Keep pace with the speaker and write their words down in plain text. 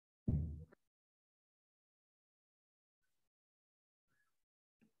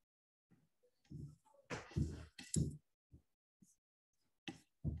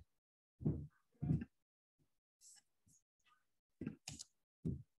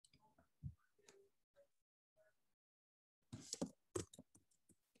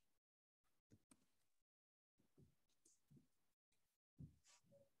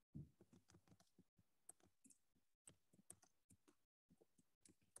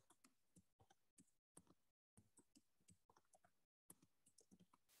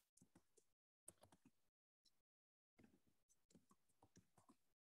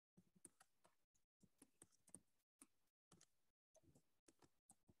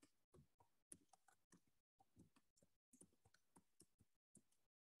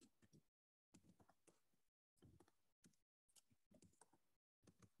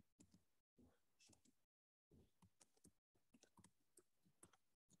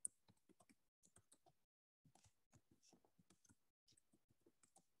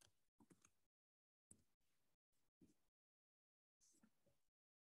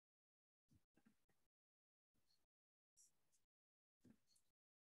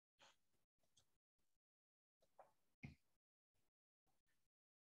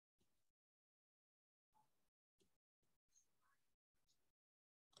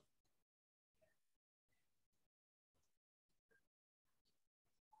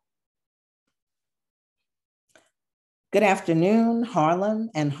Good afternoon, Harlem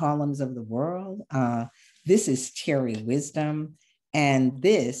and Harlems of the world. This is Terri Wisdom, and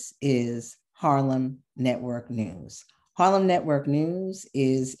this is Harlem Network News. Harlem Network News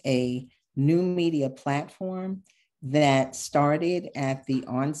is a new media platform that started at the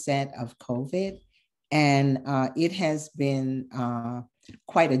onset of COVID, and it has been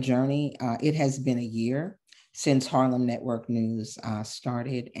quite a journey. It has been a year since Harlem Network News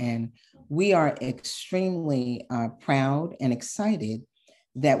started, and we are extremely proud and excited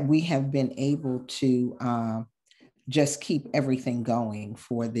that we have been able to just keep everything going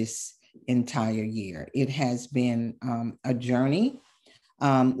for this entire year. It has been a journey.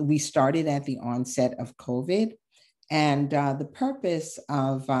 We started at the onset of COVID, and the purpose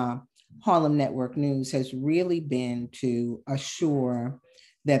of Harlem Network News has really been to assure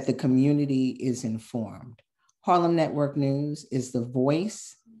that the community is informed. Harlem Network News is the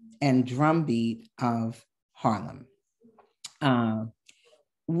voice and drumbeat of Harlem.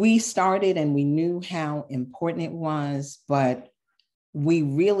 We started and we knew how important it was, but we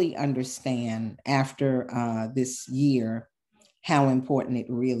really understand after this year how important it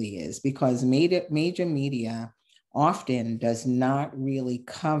really is, because major media often does not really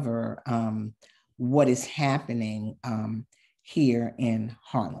cover what is happening here in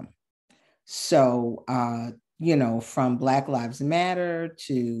Harlem. So, from Black Lives Matter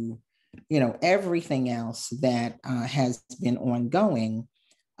to, everything else that has been ongoing,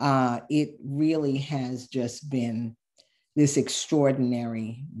 it really has just been this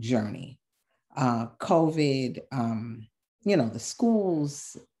extraordinary journey. COVID, the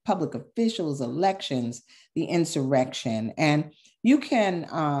schools, public officials, elections, the insurrection. And you can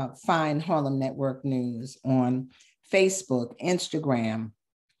find Harlem Network News on Facebook, Instagram,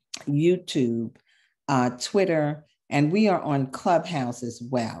 YouTube, Twitter, and we are on Clubhouse as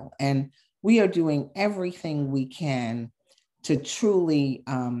well. And we are doing everything we can to truly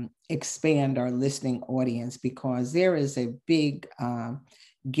expand our listening audience, because there is a big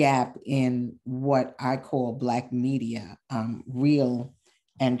gap in what I call Black media, real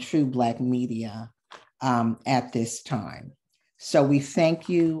and true Black media at this time. So we thank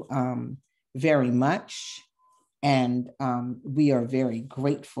you very much. And we are very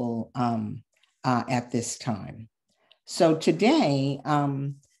grateful at this time. So today,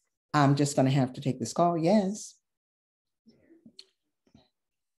 I'm just going to have to take this call. Yes.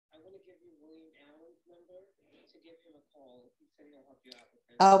 I want to give you William Allen's number to give him a call. He said he'll help you out with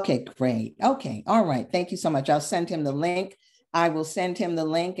this. Okay, great. Okay. All right. Thank you so much. I'll send him the link. I will send him the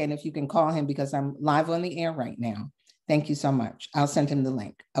link. And if you can call him, because I'm live on the air right now. Thank you so much. I'll send him the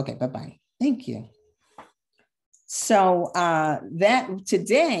link. Okay. Bye-bye. Thank you. So that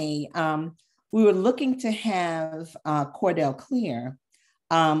today, we were looking to have Cordell Cleare,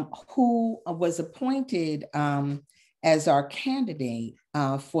 who was appointed as our candidate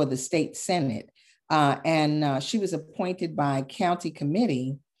for the state Senate. And she was appointed by county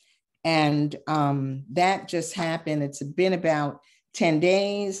committee. And that just happened. It's been about 10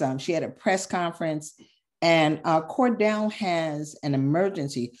 days. She had a press conference. And Cordell has an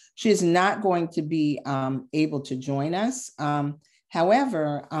emergency. She is not going to be able to join us.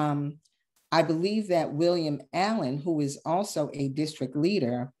 However, I believe that William Allen, who is also a district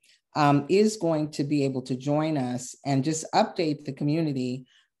leader, is going to be able to join us and just update the community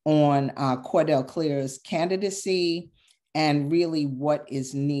on Cordell Cleare's candidacy and really what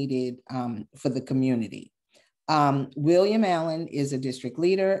is needed for the community. William Allen is a district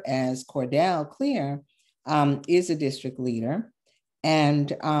leader, as Cordell Cleare is a district leader,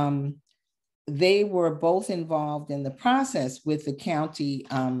 and they were both involved in the process with the county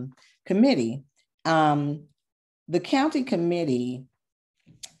committee. The county committee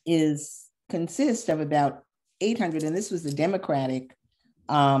consists of about 800, and this was the Democratic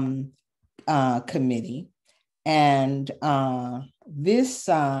committee, and this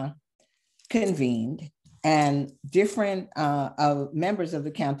convened, and different members of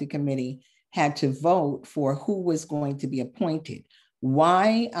the county committee had to vote for who was going to be appointed.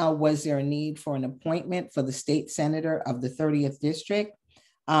 Why was there a need for an appointment for the state senator of the 30th district?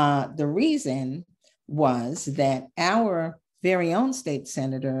 The reason was that our very own state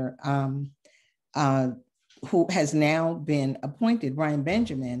senator, who has now been appointed, Brian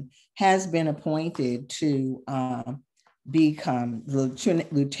Benjamin, has been appointed to become the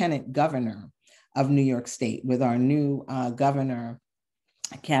lieutenant governor of New York State with our new governor,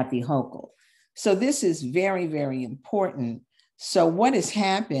 Kathy Hochul. So this is very, very important. So what has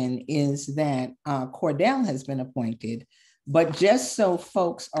happened is that Cordell has been appointed, but just so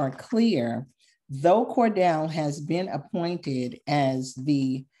folks are clear, though Cordell has been appointed as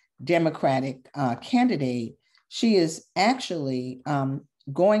the Democratic candidate, she is actually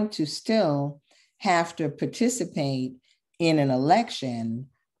going to still have to participate in an election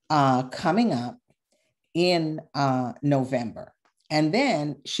coming up in November. And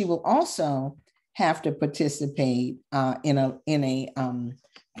then she will also have to participate in a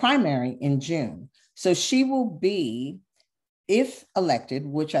primary in June. So she will be, if elected,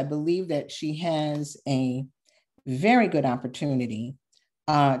 which I believe that she has a very good opportunity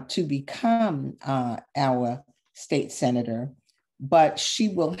to become our state senator, but she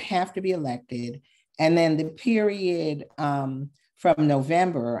will have to be elected. And then the period from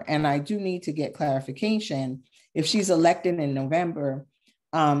November, and I do need to get clarification, if she's elected in November,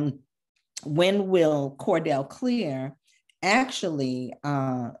 when will Cordell Cleare actually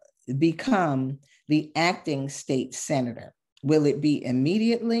become the acting state senator? Will it be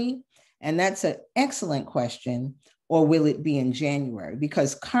immediately? And that's an excellent question. Or will it be in January?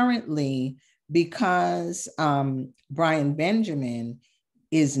 Because currently, because Brian Benjamin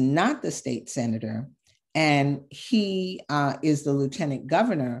is not the state senator and he is the lieutenant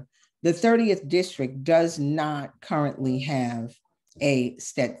governor, the 30th district does not currently have a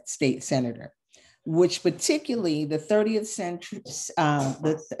state senator, which particularly the 30th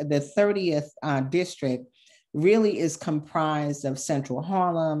district really is comprised of Central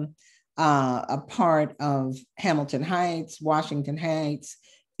Harlem, a part of Hamilton Heights, Washington Heights,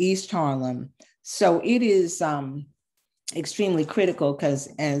 East Harlem. So it is extremely critical because,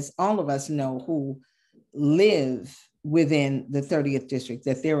 as all of us know who live within the 30th district,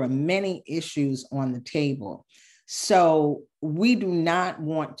 that there are many issues on the table. So we do not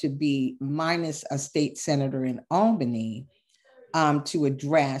want to be minus a state senator in Albany to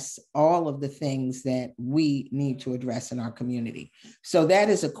address all of the things that we need to address in our community. So that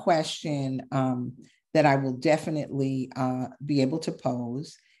is a question that I will definitely be able to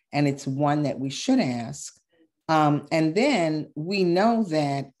pose, and it's one that we should ask. And then we know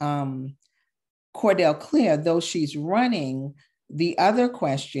that Cordell Cleare, though she's running, the other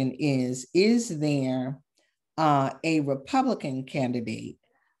question is there a Republican candidate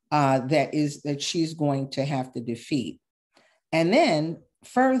that she's going to have to defeat? And then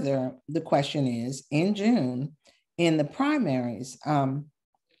further, the question is, in June, in the primaries,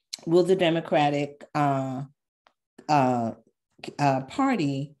 will the Democratic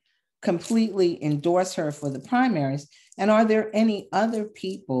Party completely endorse her for the primaries? And are there any other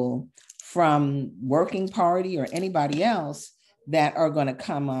people from Working Party or anybody else that are going to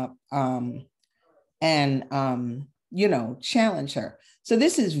come up and challenge her? So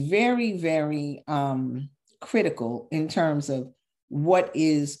this is very, very critical in terms of what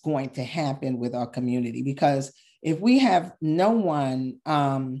is going to happen with our community, because if we have no one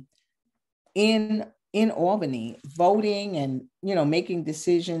in Albany voting and making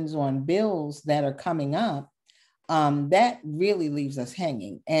decisions on bills that are coming up, that really leaves us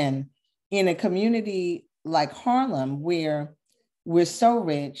hanging. And in a community like Harlem, where we're so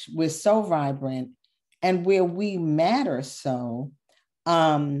rich, we're so vibrant, and where we matter so,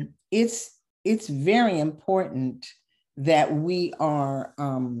 it's very important that we are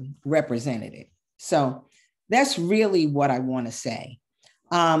represented. So that's really what I want to say.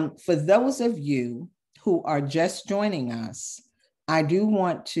 For those of you who are just joining us, I do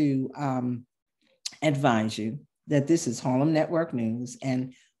want to advise you that this is Harlem Network News,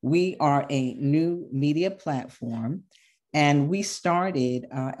 and we are a new media platform, and we started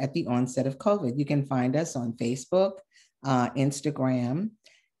at the onset of COVID. You can find us on Facebook, Instagram,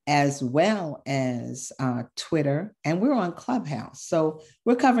 as well as Twitter, and we're on Clubhouse. So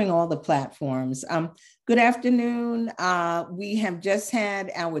we're covering all the platforms. Good afternoon. We have just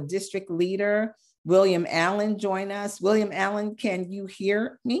had our district leader, William Allen, join us. William Allen, can you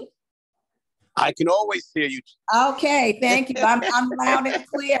hear me? I can always hear you. Okay, thank you. I'm loud and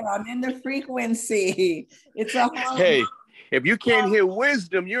clear. I'm in the frequency. It's a Harlem. Hey, if you can't hear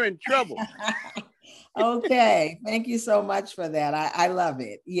wisdom, you're in trouble. Okay, thank you so much for that. I love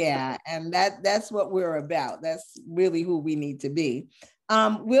it. Yeah, and that's what we're about. That's really who we need to be.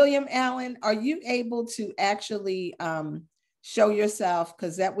 William Allen, are you able to actually show yourself?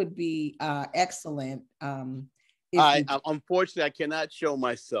 Because that would be excellent. Unfortunately, I cannot show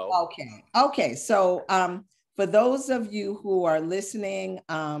myself. Okay. So for those of you who are listening,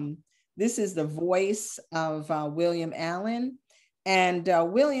 this is the voice of William Allen. And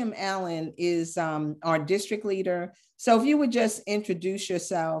William Allen is our district leader. So if you would just introduce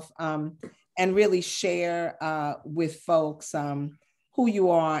yourself and really share with folks who you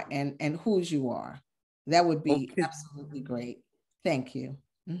are and whose you are, that would be absolutely great. Thank you.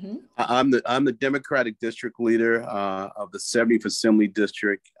 Mm-hmm. I'm the Democratic district leader of the 70th Assembly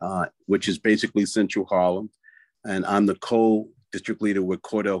District, which is basically Central Harlem. and I'm the co-district leader with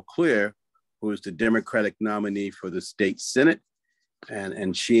Cordell Cleare, who is the Democratic nominee for the state Senate.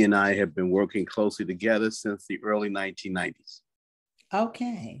 And she and I have been working closely together since the early 1990s.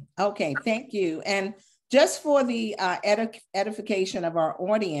 Okay, thank you. And just for the edification of our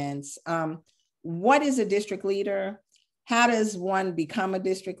audience, what is a district leader? How does one become a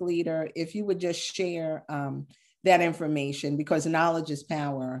district leader? If you would just share that information, because knowledge is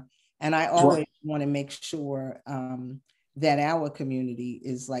power. And I always want to make sure that our community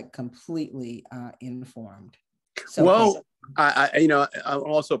is like completely informed. So well, I'm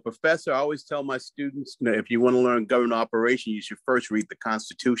also a professor. I always tell my students, if you want to learn government operation, you should first read the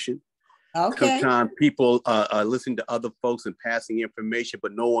Constitution. Okay. Sometimes people listen to other folks and passing information,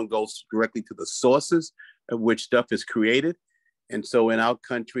 but no one goes directly to the sources of which stuff is created. And so in our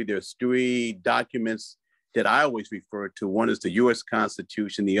country, there's three documents that I always refer to. One is the U.S.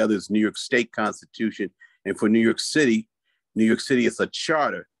 Constitution. The other is New York State Constitution. And for New York City is a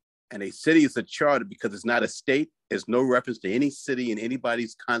charter. And a city is a charter because it's not a state. There's no reference to any city in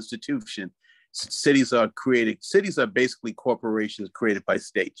anybody's constitution. Cities are basically corporations created by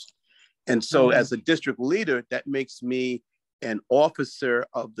states. And so as a district leader, that makes me an officer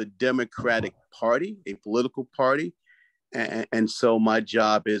of the Democratic Party, a political party. And so my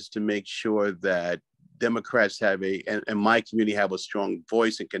job is to make sure that Democrats have and my community have a strong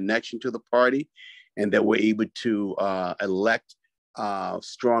voice and connection to the party, and that we're able to elect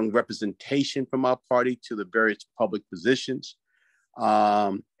strong representation from our party to the various public positions.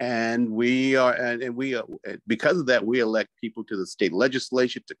 And because of that, we elect people to the state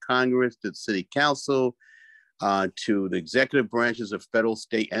legislature, to Congress, to the city council, to the executive branches of federal,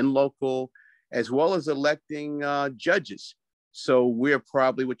 state, and local, as well as electing judges. So we're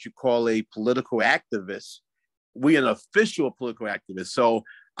probably what you call a political activist. We're an official political activist. So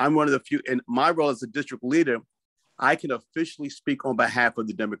I'm one of the few, in my role as a district leader, I can officially speak on behalf of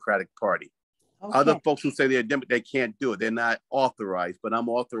the Democratic Party. Okay. Other folks who say they can't do it. They're not authorized, but I'm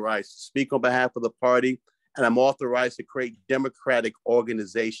authorized to speak on behalf of the party, and I'm authorized to create democratic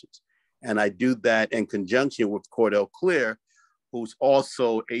organizations. And I do that in conjunction with Cordell Cleare, who's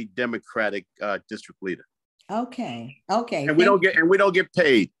also a Democratic district leader. Okay. And we don't get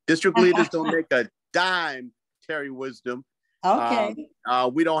paid. District leaders don't make a dime, Terri Wisdom. Okay.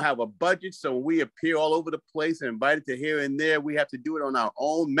 We don't have a budget, so we appear all over the place and invited to here and there. We have to do it on our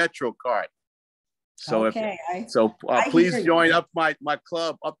own Metro card. So please join up my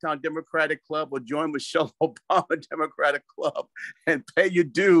club, Uptown Democratic Club, or join Michelle Obama Democratic Club and pay your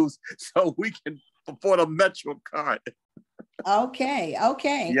dues so we can afford a Metro card. Okay.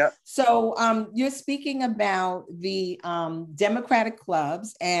 Yep. So you're speaking about the Democratic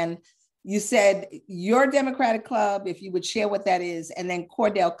clubs, and you said your Democratic club, if you would share what that is, and then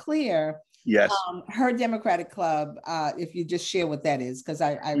Cordell Cleare, yes, her Democratic club, if you just share what that is, because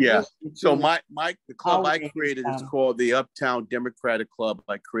I yeah. So the club I created is called the Uptown Democratic Club.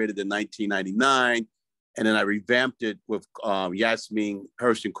 I created in 1999, and then I revamped it with Yasmin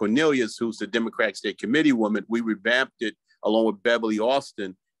Hurston Cornelius, who's the Democratic State Committee woman. We revamped it along with Beverly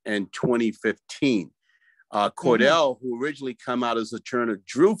Austin in 2015. Cordell, who originally come out as a Turner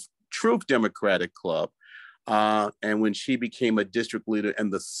Truth Democratic Club. And when she became a district leader in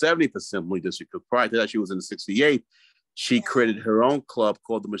the 70th Assembly District, because prior to that, she was in the 68th, she created her own club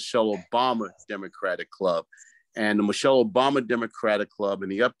called the Michelle Obama Democratic Club. And the Michelle Obama Democratic Club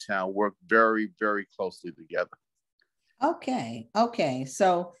and the Uptown work very, very closely together. Okay.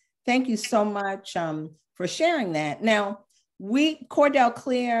 So thank you so much for sharing that. Now, Cordell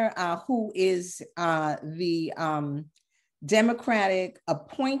Cleare, who is the Democratic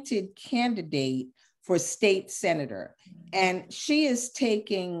appointed candidate for state senator, and she is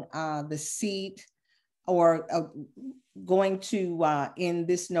taking the seat, or going to in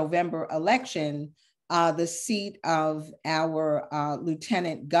this November election, the seat of our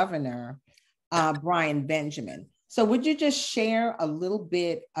Lieutenant Governor Brian Benjamin. So would you just share a little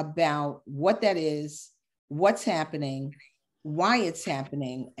bit about what that is, what's happening, why it's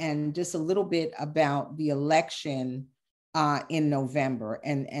happening, and just a little bit about the election in November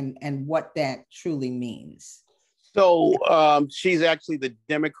and what that truly means? So she's actually the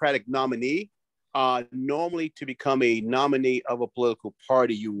Democratic nominee. Normally, to become a nominee of a political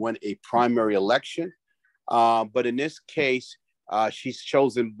party, you win a primary election. But in this case, she's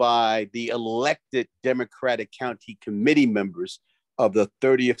chosen by the elected Democratic County Committee members of the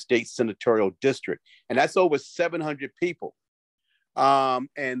 30th State Senatorial District. And that's over 700 people.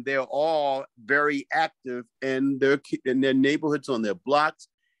 And they're all very active in their neighborhoods, on their blocks.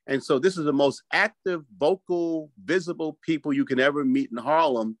 And so this is the most active, vocal, visible people you can ever meet in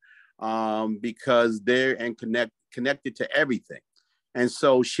Harlem. because they're connected to everything. And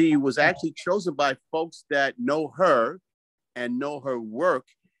so she was actually chosen by folks that know her and know her work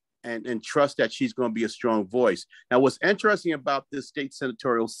and trust that she's going to be a strong voice. Now, what's interesting about this state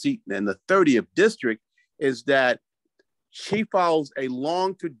senatorial seat in the 30th district is that she follows a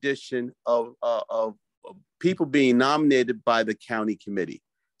long tradition of people being nominated by the county committee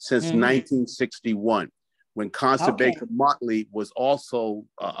since 1961, when Constable Baker Motley was also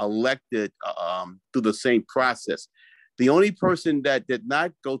elected through the same process. The only person that did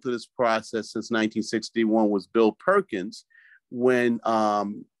not go through this process since 1961 was Bill Perkins, when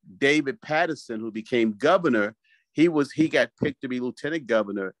David Paterson, who became governor, he got picked to be lieutenant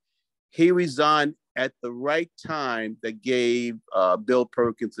governor. He resigned at the right time that gave Bill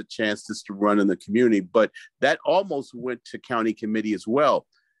Perkins a chance just to run in the community, but that almost went to county committee as well.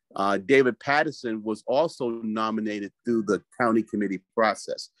 David Paterson was also nominated through the county committee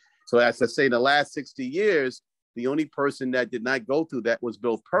process. So as I say, in the last 60 years, the only person that did not go through that was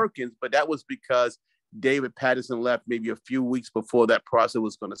Bill Perkins, but that was because David Paterson left maybe a few weeks before that process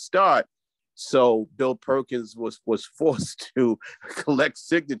was going to start. So Bill Perkins was forced to collect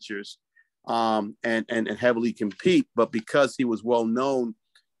signatures and heavily compete. But because he was well known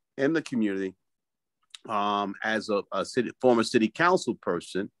in the community as a former city council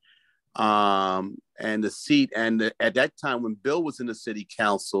person, and the seat, at that time when Bill was in the city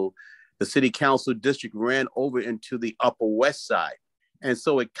council district ran over into the Upper West Side. And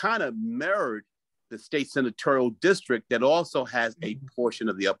so it kind of mirrored the state senatorial district that also has a portion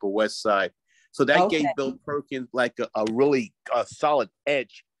of the Upper West Side. So that gave Bill Perkins like a really solid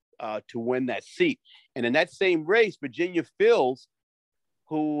edge to win that seat. And in that same race, Virginia Fields,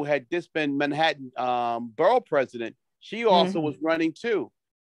 who had just been Manhattan borough president, she also was running too.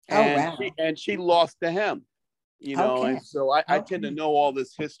 And she lost to him, you know. And so I tend to know all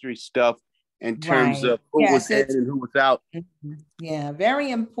this history stuff in terms of who was in and who was out. Yeah,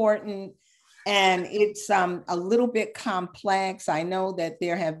 very important. And it's a little bit complex. I know that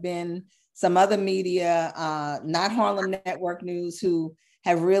there have been some other media, not Harlem Network News, who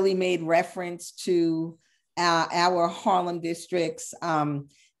have really made reference to our Harlem districts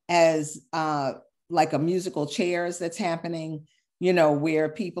as like a musical chairs that's happening, you know, where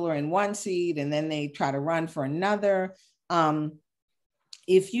people are in one seat and then they try to run for another.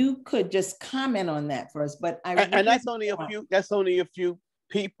 If you could just comment on that for us, but and that's only a few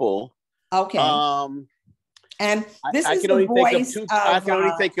people. Okay. And this I is can the only voice I can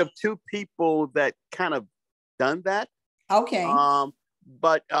only think of two people that kind of done that. Okay.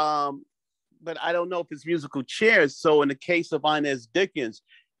 But I don't know if it's musical chairs. So in the case of Inez Dickens,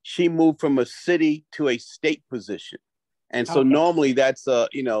 she moved from a city to a state position. And so normally that's the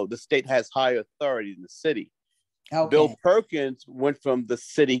state has higher authority than the city. Bill Perkins went from the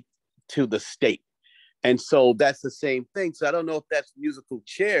city to the state. And so that's the same thing. So I don't know if that's musical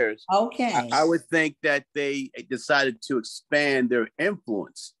chairs. I would think that they decided to expand their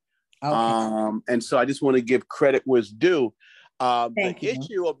influence. And so I just want to give credit where it's due. The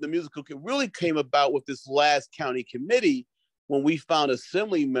issue of the musical really came about with this last county committee when we found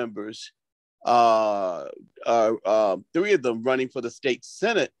assembly members, 3 of them running for the state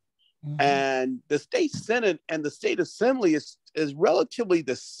Senate. And the state Senate and the state assembly is relatively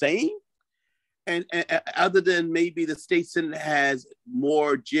the same. And other than maybe the state Senate has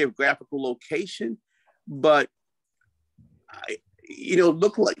more geographical location, but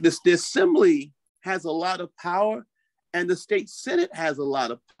look like this, the assembly has a lot of power and the state Senate has a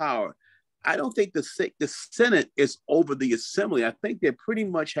lot of power. I don't think the Senate is over the assembly. I think they pretty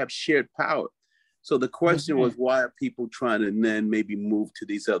much have shared power. So the question was, why are people trying to then maybe move to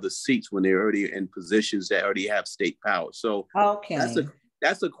these other seats when they're already in positions that already have state power? So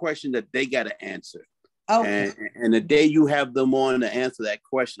that's a question that they got to answer. And the day you have them on to answer that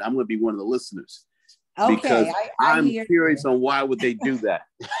question, I'm going to be one of the listeners. Because I'm curious on why would they do that.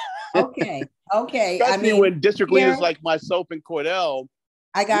 Especially when district leaders like myself and Cordell,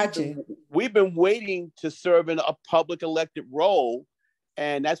 we've been waiting to serve in a public elected role.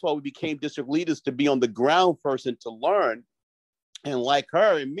 And that's why we became district leaders, to be on the ground first and to learn. And like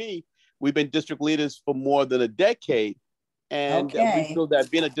her and me, we've been district leaders for more than a decade. And we feel that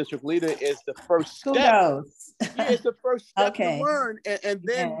being a district leader is the first step. It's the first step to learn. And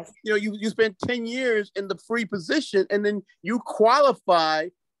then, you spend 10 years in the free position and then you qualify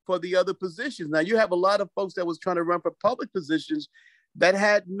for the other positions. Now, you have a lot of folks that was trying to run for public positions that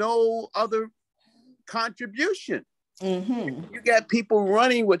had no other contribution. You got people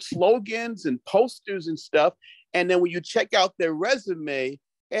running with slogans and posters and stuff. And then when you check out their resume,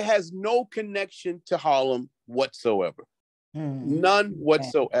 it has no connection to Harlem whatsoever. None Okay.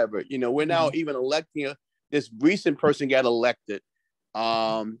 whatsoever. You know, we're now even electing this recent person got elected,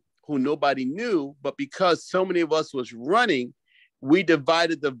 who nobody knew, but because so many of us was running, we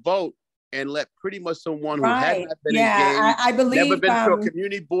divided the vote and let pretty much someone who had Right. not been Yeah, engaged, I never believe. been to a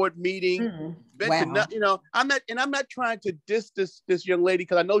community board meeting, been to Wow. not, you know, I'm not trying to diss this young lady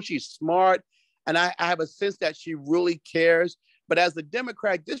because I know she's smart and I have a sense that she really cares. But as a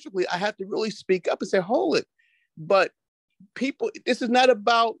Democrat districtly, I have to really speak up and say, hold it. But people, this is not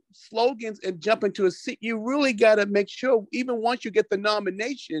about slogans and jumping to a seat. You really got to make sure, even once you get the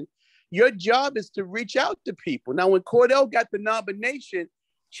nomination, your job is to reach out to people. Now, when Cordell got the nomination,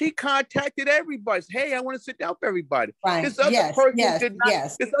 she contacted everybody. Hey, I want to sit down with everybody. Right. This other Yes. person Yes. did not.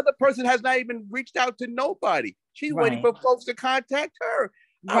 Yes. This other person has not even reached out to nobody. She's waiting Right. for folks to contact her.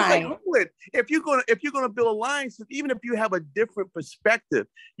 I was like, Right. hold it. If you're gonna build alliances, even if you have a different perspective,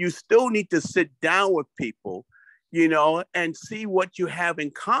 you still need to sit down with people, you know, and see what you have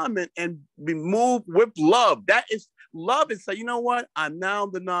in common and be moved with love. That is love is say, you know what? I'm now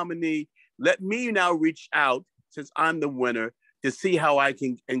the nominee. Let me now reach out since I'm the winner to see how I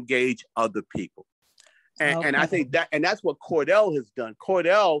can engage other people. And I think that's what Cordell has done.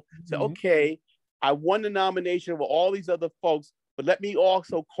 Cordell said, okay, I won the nomination with all these other folks, but let me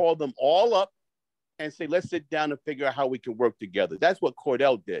also call them all up and say, let's sit down and figure out how we can work together. That's what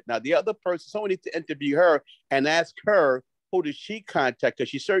Cordell did. Now, the other person, someone needs to interview her and ask her, who did she contact? Because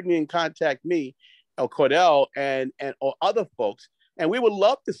she certainly didn't contact me or Cordell and or other folks. And we would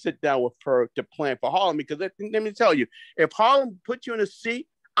love to sit down with her to plan for Harlem because let me tell you, if Harlem put you in a seat,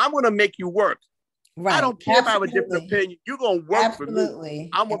 I'm going to make you work. Right. I don't care if I have a different opinion. You're going to work for me.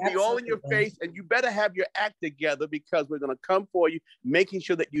 I'm going to be all in your face, and you better have your act together because we're going to come for you, making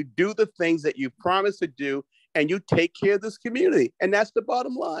sure that you do the things that you promised to do and you take care of this community. And that's the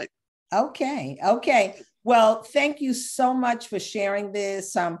bottom line. Okay. Okay. Well, thank you so much for sharing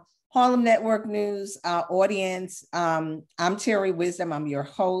this. Harlem Network News audience. I'm Terri Wisdom. I'm your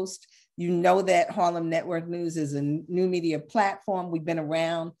host. You know that Harlem Network News is a new media platform. We've been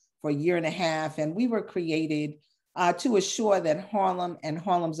around for a year and a half, and we were created to assure that Harlem and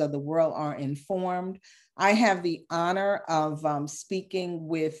Harlems of the world are informed. I have the honor of speaking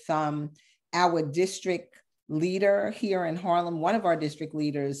with our district leader here in Harlem, one of our district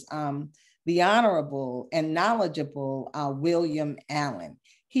leaders, the Honorable and knowledgeable William Allen.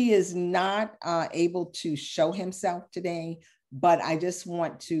 He is not able to show himself today, but I just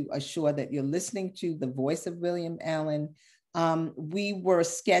want to assure that you're listening to the voice of William Allen. We were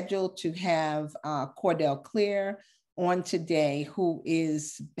scheduled to have Cordell Cleare on today, who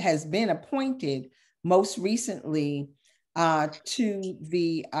has been appointed most recently to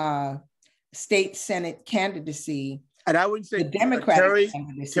the state Senate candidacy. And I wouldn't say the Democratic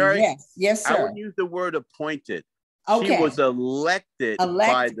candidacy. Terri, yes, sir. I wouldn't use the word appointed. Okay. She was elected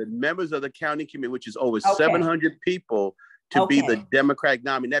by the members of the county committee, which is over 700 people, to be the Democratic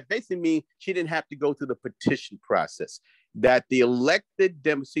nominee. That basically means she didn't have to go through the petition process. That the elected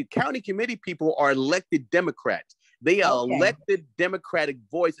county committee people are elected Democrats. They are elected Democratic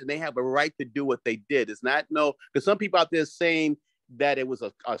voice, and they have a right to do what they did. It's not because some people out there saying that it was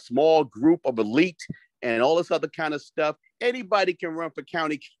a small group of elite and all this other kind of stuff. Anybody can run for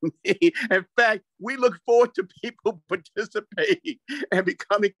county committee. In fact, we look forward to people participating and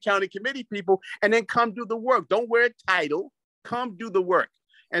becoming county committee people and then come do the work. Don't wear a title, come do the work.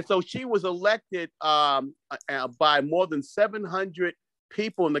 And so she was elected by more than 700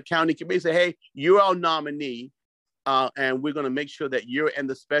 people in the county committee. Say, hey, you're our nominee, and we're going to make sure that you're in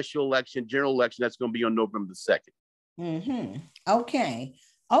the special election, general election that's going to be on November the 2nd. Okay.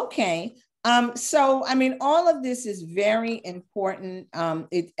 So, I mean, all of this is very important, and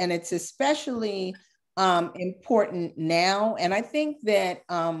it's especially important now. And I think that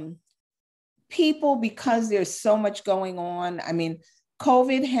people, because there's so much going on, I mean,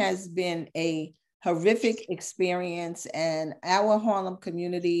 COVID has been a horrific experience, and our Harlem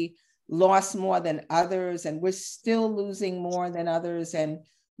community lost more than others, and we're still losing more than others. And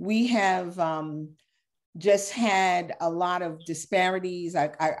we have just had a lot of disparities. I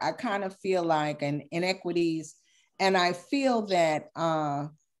kind of feel like, and inequities. And I feel that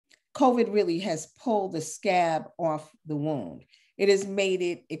COVID really has pulled the scab off the wound. It has made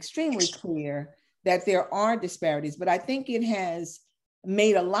it extremely clear that there are disparities, but I think it has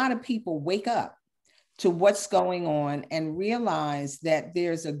made a lot of people wake up to what's going on and realize that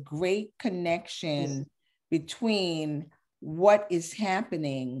there's a great connection between what is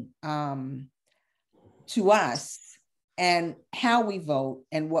happening to us and how we vote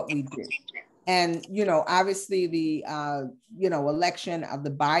and what we do. And, obviously the, election of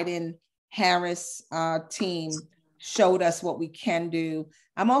the Biden-Harris team showed us what we can do.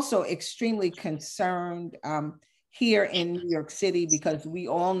 I'm also extremely concerned here in New York City, because we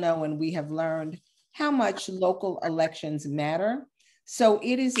all know and we have learned how much local elections matter. So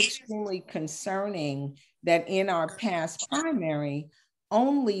it is extremely concerning that in our past primary,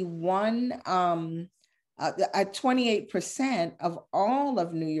 only 28% of all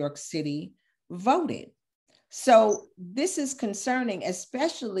of New York City voted. So this is concerning,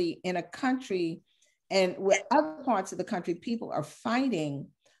 especially in a country and where other parts of the country, people are fighting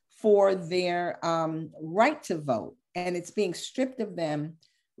for their right to vote, and it's being stripped of them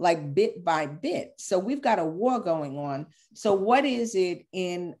like bit by bit. So we've got a war going on. So what is it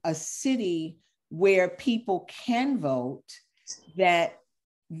in a city where people can vote that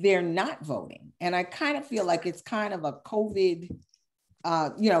they're not voting? And I kind of feel like it's kind of a COVID,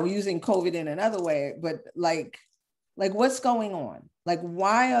 using COVID in another way, but like what's going on? Like,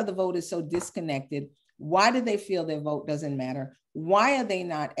 why are the voters so disconnected? Why do they feel their vote doesn't matter? Why are they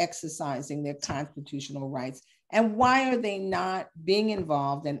not exercising their constitutional rights? And why are they not being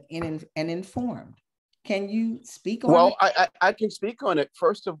involved and informed? Can you speak on Well, it? I can speak on it.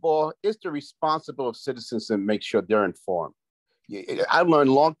 First of all, it's the responsibility of citizens to make sure they're informed. I learned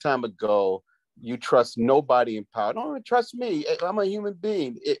a long time ago, you trust nobody in power. Don't trust me. I'm a human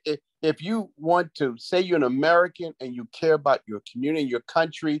being. If you want to say you're an American and you care about your community, your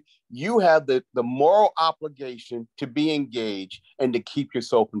country, you have the moral obligation to be engaged and to keep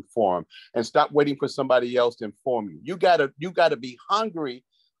yourself informed and stop waiting for somebody else to inform you. You gotta be hungry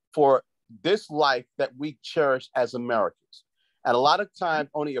for this life that we cherish as Americans. And a lot of times,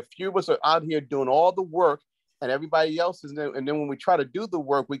 only a few of us are out here doing all the work, and everybody else is there. And then when we try to do the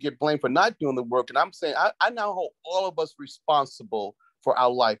work, we get blamed for not doing the work. And I'm saying, I now hold all of us responsible for our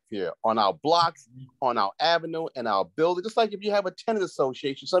life here on our blocks, on our avenue, and our building. Just like if you have a tenant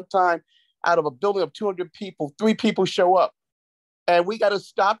association, sometimes out of a building of 200 people, 3 people show up. And we got to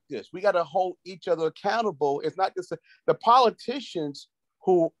stop this. We got to hold each other accountable. It's not just the politicians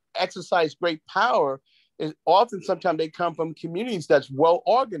who exercise great power. Is often, sometimes they come from communities that's well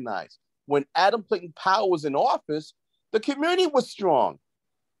organized. When Adam Clayton Powell was in office, the community was strong.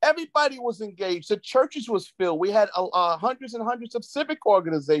 Everybody was engaged. The churches was filled. We had hundreds and hundreds of civic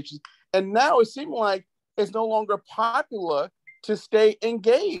organizations. And now it seems like it's no longer popular to stay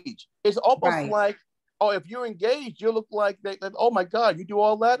engaged. It's almost like, oh, if you're engaged, you look like, oh my God, you do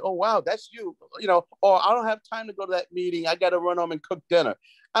all that? Oh, wow, that's you. Or I don't have time to go to that meeting. I got to run home and cook dinner.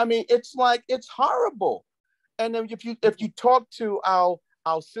 I mean, it's horrible. And then if you talk to our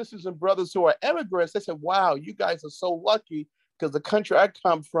sisters and brothers who are immigrants, they said, wow, you guys are so lucky, because the country I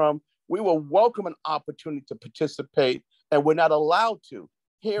come from, we were welcome an opportunity to participate, and we're not allowed to.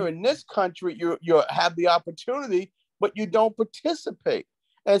 Here in this country, you have the opportunity, but you don't participate.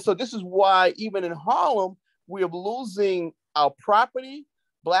 And so this is why even in Harlem, we are losing our property.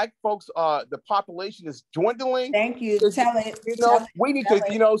 Black folks, the population is dwindling. Thank you. Tell it. We need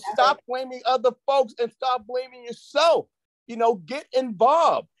to, stop blaming other folks and stop blaming yourself. Get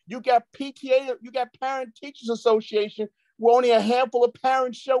involved. You got PTA, you got Parent Teachers Association, where only a handful of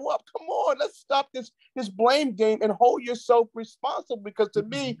parents show up. Come on, let's stop this blame game and hold yourself responsible. Because to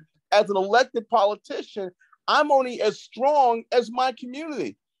me, as an elected politician, I'm only as strong as my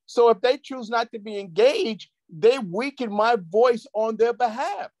community. So if they choose not to be engaged, they weaken my voice on their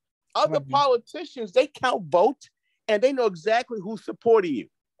behalf. Other politicians, they count votes and they know exactly who's supporting you.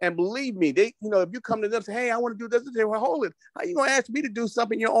 And believe me, if you come to them and say, hey, I want to do this, they say, well, hold it. How are you going to ask me to do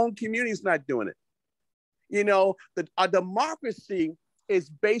something your own community is not doing it? A democracy is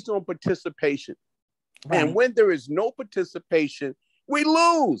based on participation. Right. And when there is no participation, we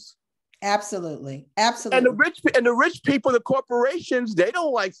lose. Absolutely. And the rich people, the corporations, they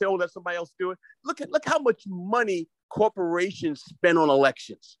don't say, oh, let somebody else do it. Look how much money corporations spend on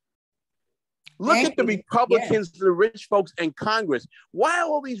elections. Look at the Republicans, the rich folks in Congress. Why are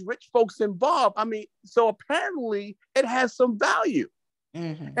all these rich folks involved? I mean, so apparently it has some value.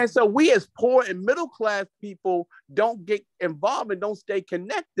 Mm-hmm. And so we as poor and middle class people don't get involved and don't stay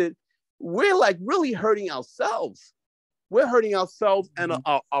connected. We're really hurting ourselves. We're hurting ourselves in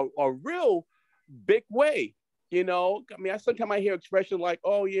a real big way. I mean, sometimes I hear expressions like,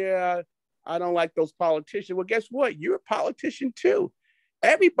 oh yeah, I don't like those politicians. Well, guess what? You're a politician too.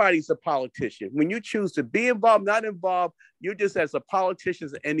 Everybody's a politician. When you choose to be involved, not involved, you're just as a politician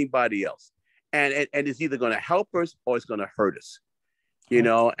as anybody else. And it's either going to help us or it's going to hurt us.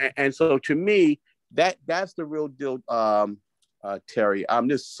 And so to me, that's the real deal, Terri. I'm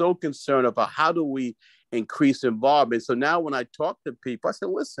just so concerned about how do we increase involvement. So now when I talk to people, I said,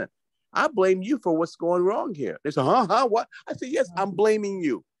 listen, I blame you for what's going wrong here. They say, what? I said, yes, I'm blaming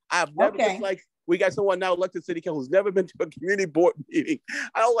you. I've never, We got someone now elected city council who's never been to a community board meeting.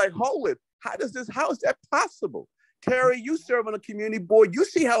 I was like, hold it. How is that possible? Terri, you serve on a community board. You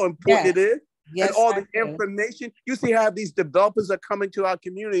see how important it is. Yes, and all the information. You see how these developers are coming to our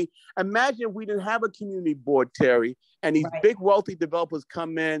community. Imagine if we didn't have a community board, Terri, and these big wealthy developers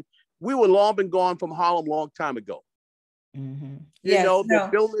come in. We would long been gone from Harlem a long time ago. Mm-hmm. You know,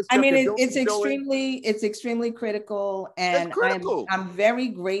 I mean, it's extremely critical, and I'm very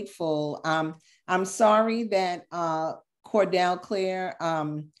grateful. I'm sorry that Cordell Cleare,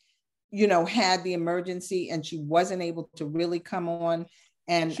 had the emergency and she wasn't able to really come on.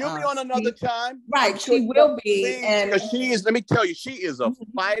 And she'll be on another time. Right, she will be. And she is, let me tell you, she is a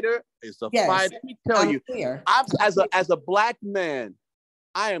fighter. Fighter. Let me tell you, as a Black man,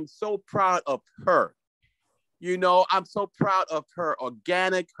 I am so proud of her. I'm so proud of her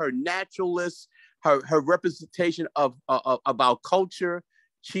organic, her naturalness, her representation of our culture.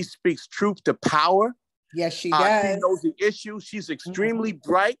 She speaks truth to power. Yes, she does. She knows the issue. She's extremely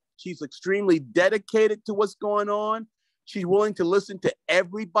bright. She's extremely dedicated to what's going on. She's willing to listen to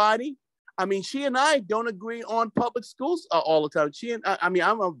everybody. I mean, she and I don't agree on public schools all the time.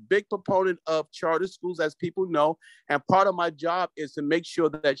 I'm a big proponent of charter schools, as people know. And part of my job is to make sure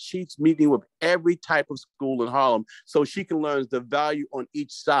that she's meeting with every type of school in Harlem so she can learn the value on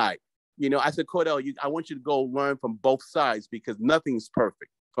each side. I said, Cordell, I want you to go learn from both sides because nothing's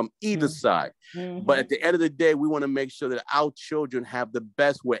perfect from either side. But at the end of the day, we want to make sure that our children have the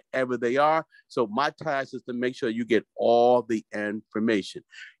best wherever they are. So my task is to make sure you get all the information.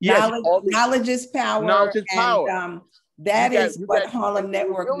 Knowledge is power. Knowledge is power. And, that is what Harlem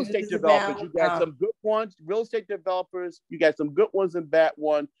Network real estate developers. About. You got some good ones, real estate developers. You got some good ones and bad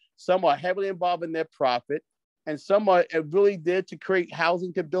ones. Some are heavily involved in their profit, and some are really there to create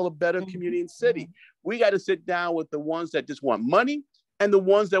housing to build a better community and city. We got to sit down with the ones that just want money and the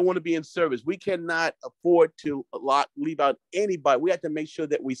ones that want to be in service. We cannot afford to leave out anybody. We have to make sure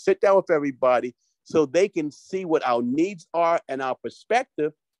that we sit down with everybody so they can see what our needs are and our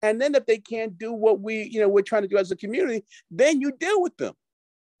perspective. And then if they can't do what we're trying to do as a community, then you deal with them.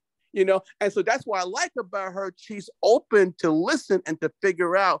 And so that's what I like about her. She's open to listen and to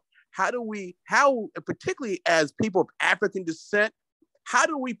figure out how, particularly as people of African descent, how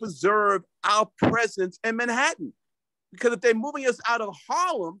do we preserve our presence in Manhattan? Because if they're moving us out of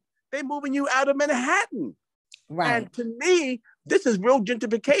Harlem, they're moving you out of Manhattan. Right. And to me, this is real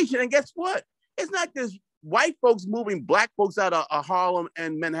gentrification. And guess what? It's not just white folks moving Black folks out of Harlem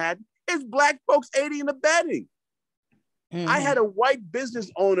and Manhattan. It's Black folks aiding and abetting. I had a white business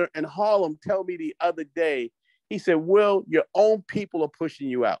owner in Harlem tell me the other day, he said, Will, your own people are pushing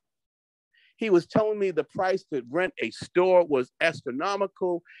you out. He was telling me the price to rent a store was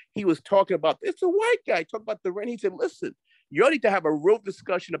astronomical. He was talking about, it's a white guy, talking about the rent. He said, listen, you need to have a real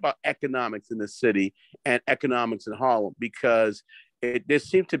discussion about economics in the city and economics in Harlem, because there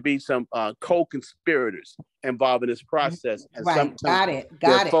seems to be some co-conspirators involved in this process. And sometimes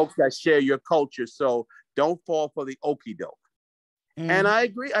got it. Folks that share your culture. So don't fall for the okie doke. And I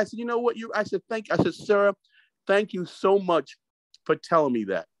agree. I said, you know what? I said, sir, thank you so much for telling me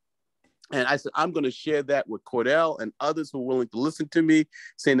that. And I said, I'm going to share that with Cordell and others who are willing to listen to me,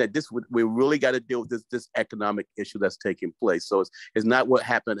 saying that we really got to deal with this economic issue that's taking place. So it's not what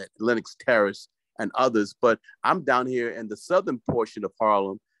happened at Lenox Terrace and others, but I'm down here in the southern portion of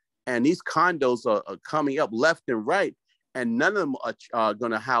Harlem, and these condos are coming up left and right, and none of them are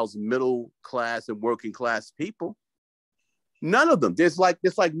going to house middle class and working class people. None of them. There's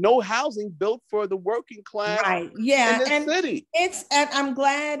no housing built for the working class. Right. Yeah. In this city. And I'm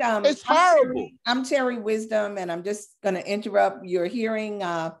glad. It's horrible. I'm Terri Wisdom, and I'm just going to interrupt. You're hearing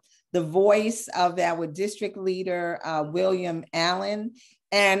the voice of our district leader, William Allen.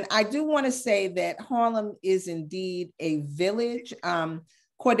 And I do want to say that Harlem is indeed a village.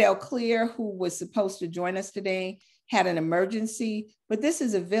 Cordell Cleare, who was supposed to join us today, had an emergency, but this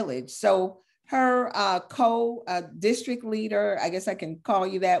is a village. So her co-district leader, I guess I can call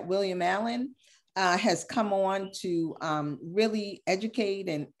you that, William Allen, has come on to really educate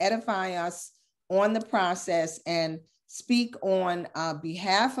and edify us on the process and speak on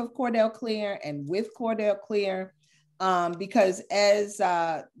behalf of Cordell Cleare and with Cordell Cleare, because as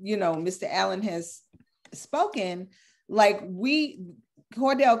Mr. Allen has spoken,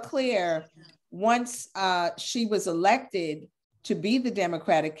 Cordell Cleare, once she was elected to be the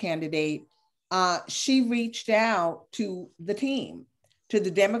Democratic candidate, she reached out to the team, to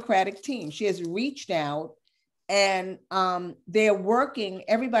the Democratic team. She has reached out, and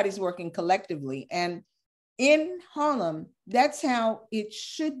everybody's working collectively. And in Harlem, that's how it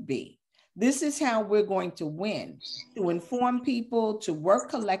should be. This is how we're going to win, to inform people, to work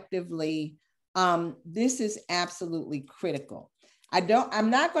collectively, This is absolutely critical. I'm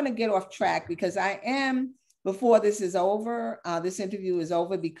not going to get off track because I am, before this is over, this interview is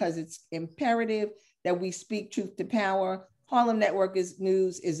over, because it's imperative that we speak truth to power. Harlem Network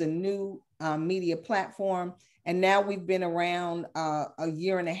News is a new media platform. And now we've been around a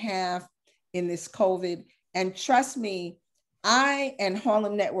year and a half in this COVID. And trust me, I and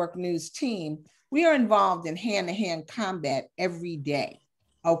Harlem Network News team, we are involved in hand-to-hand combat every day,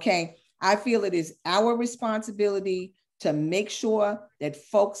 okay? I feel it is our responsibility to make sure that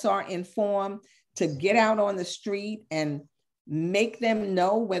folks are informed, to get out on the street and make them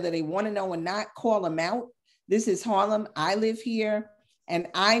know whether they want to know or not, call them out. This is Harlem, I live here, and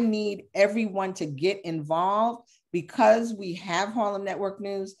I need everyone to get involved. Because we have Harlem Network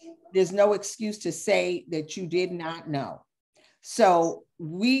News, there's no excuse to say that you did not know. So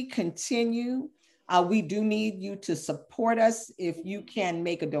we continue. We do need you to support us. If you can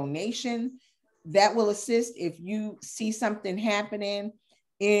make a donation, that will assist. If you see something happening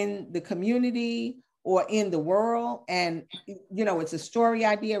in the community or in the world, and it's a story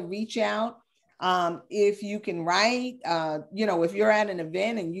idea, reach out. If you can write, if you're at an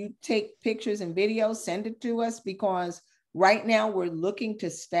event and you take pictures and videos, send it to us, because right now we're looking to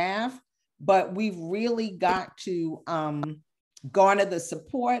staff, but we've really got to garner the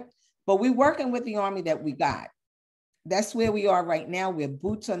support. But we're working with the army that we got. That's where we are right now. We're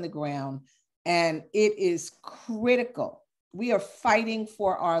boots on the ground, and it is critical. We are fighting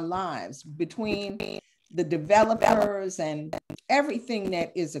for our lives between the developers and everything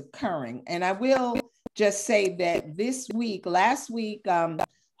that is occurring. And I will just say that last week,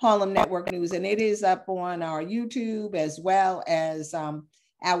 Harlem Network News, and it is up on our YouTube as well as our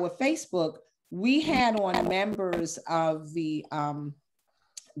Facebook, we had on members of the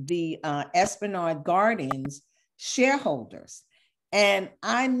Esplanade Gardens shareholders. And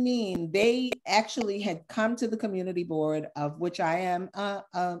I mean, they actually had come to the community board, of which I am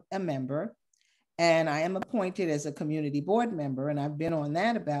a member, and I am appointed as a community board member, and I've been on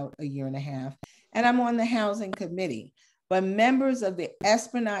that about a year and a half, and I'm on the housing committee. But members of the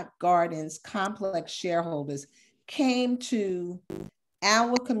Esplanade Gardens complex shareholders came to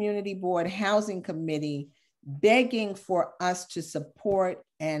our community board housing committee begging for us to support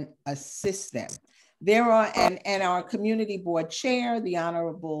and assist them. There are, and our community board chair, the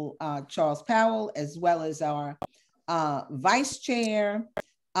Honorable Charles Powell, as well as our vice chair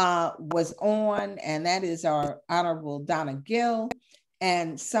was on, and that is our Honorable Donna Gill,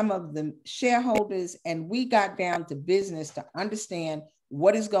 and some of the shareholders, and we got down to business to understand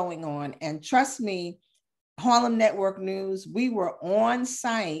what is going on. And trust me, Harlem Network News, we were on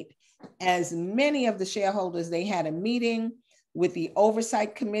site as many of the shareholders. They had a meeting with the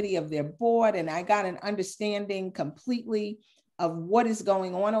oversight committee of their board, and I got an understanding completely of what is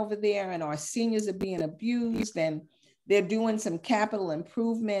going on over there, and our seniors are being abused, and they're doing some capital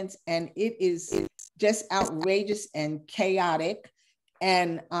improvements, and it is just outrageous and chaotic,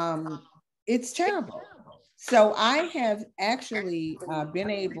 and it's terrible. So I have actually been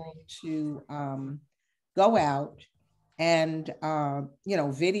able to go out and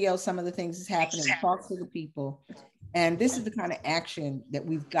video some of the things that's happening, talk to the people. And this is the kind of action that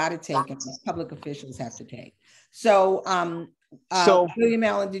we've got to take and public officials have to take. So, William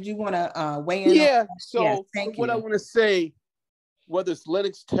Allen, did you want to weigh in? Yeah, Yes, what I want to say, whether it's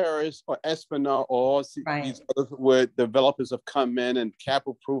Linux Terrace or Esplanade or these other where developers have come in and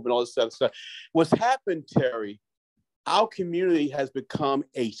capital proof and all this other stuff, what's happened, Terry, our community has become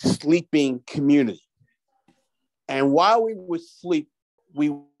a sleeping community. And while we were asleep,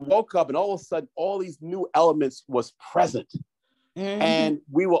 we woke up and all of a sudden, all these new elements was present. Mm-hmm. And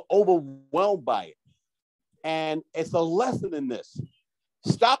we were overwhelmed by it. And it's a lesson in this.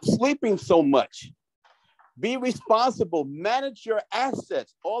 Stop sleeping so much. Be responsible, manage your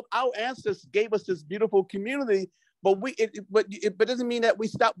assets. All our ancestors gave us this beautiful community, but it doesn't mean that we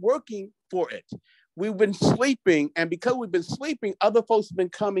stop working for it. We've been sleeping, and because we've been sleeping, other folks have been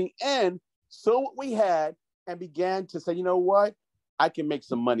coming in, saw what we had, and began to say, you know what? I can make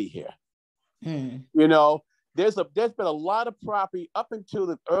some money here. You know, there's been a lot of property up until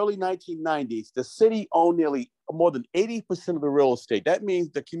the early 1990s. The city owned nearly more than 80% of the real estate. That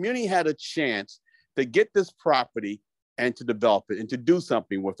means the community had a chance to get this property and to develop it and to do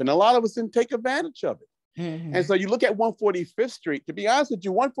something with it. And a lot of us didn't take advantage of it. Mm-hmm. And so you look at 145th Street, to be honest with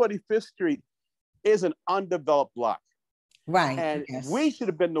you, 145th Street is an undeveloped block. Right. And we should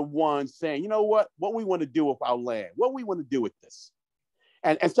have been the ones saying, you know what we want to do with our land, what we want to do with this.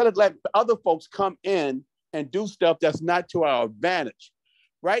 And instead of letting other folks come in and do stuff that's not to our advantage.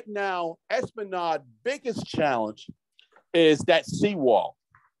 Right now, Esplanade's biggest challenge is that seawall.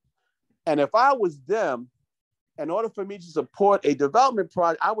 And if I was them, in order for me to support a development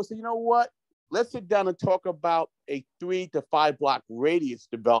project, I would say, you know what? Let's sit down and talk about a 3 to 5 block radius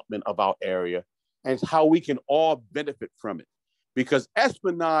development of our area and how we can all benefit from it. Because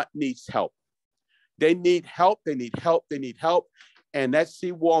Esplanade needs help. They need help, they need help, they need help. And that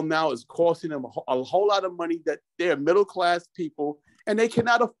seawall now is costing them a whole lot of money that they're middle-class people and they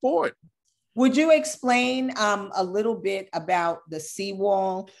cannot afford. Would you explain a little bit about the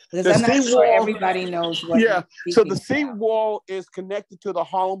seawall? Because I'm not sure everybody knows what. Yeah, so the seawall is connected to the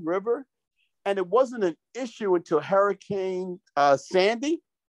Harlem River, and it wasn't an issue until Hurricane Sandy.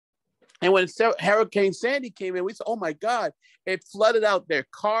 And when Hurricane Sandy came in, we said, oh my God, it flooded out their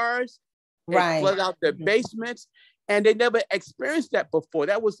cars, it flooded out their basements, and they never experienced that before.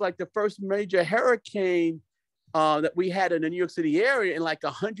 That was like the first major hurricane that we had in the New York City area in like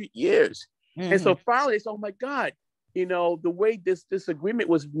 100 years. Mm-hmm. And so finally, it's, oh my God, you know, the way this agreement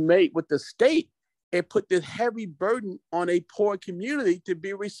was made with the state, it put this heavy burden on a poor community to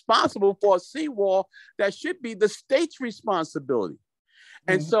be responsible for a seawall that should be the state's responsibility.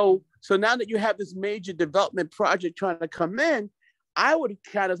 And so now that you have this major development project trying to come in, I would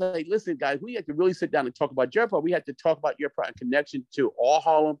kind of say, listen, guys, we have to really sit down and talk about your part. We have to talk about your part in connection to all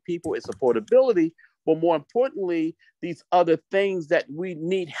Harlem people, its affordability, but more importantly, these other things that we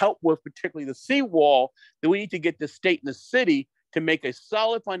need help with, particularly the seawall, that we need to get the state and the city to make a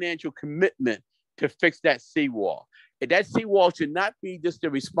solid financial commitment to fix that seawall. And that seawall should not be just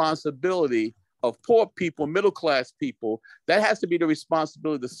the responsibility of poor people, middle-class people. That has to be the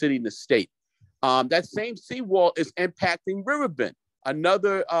responsibility of the city and the state. That same seawall is impacting Riverbend,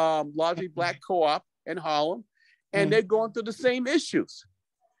 another largely Black co-op in Harlem, and they're going through the same issues.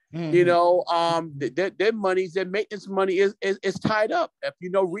 You know, their monies, their maintenance money is tied up. If you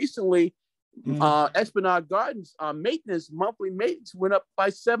know, recently, Esplanade Gardens monthly maintenance went up by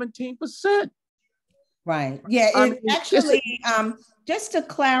 17%. Right. Yeah. Actually, just to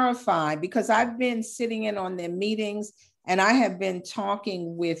clarify, because I've been sitting in on their meetings and I have been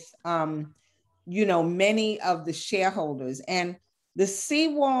talking with, you know, many of the shareholders, and the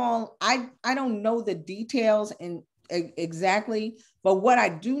seawall, I don't know the details exactly, but what I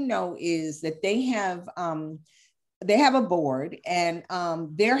do know is that they have a board, and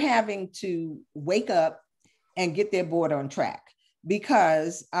they're having to wake up and get their board on track,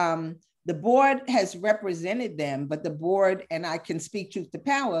 because the board has represented them, but the board, and I can speak truth to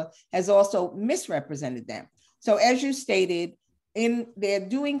power, has also misrepresented them. So as you stated, they're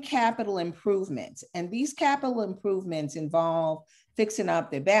doing capital improvements, and these capital improvements involve fixing up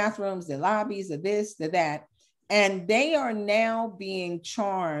their bathrooms, their lobbies, their this, their that, and they are now being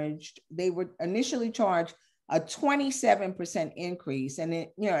charged. They were initially charged a 27% increase, and you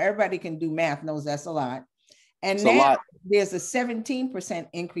know, everybody can do math, knows that's a lot. And now there's a 17%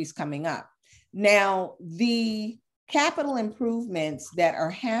 increase coming up. Now, the capital improvements that are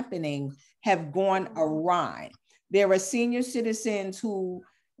happening have gone awry. There are senior citizens who,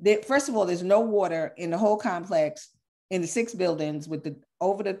 first of all, there's no water in the whole complex, in the 6 buildings with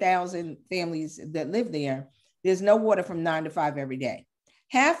over 1,000 families that live there. There's no water from 9 to 5 every day.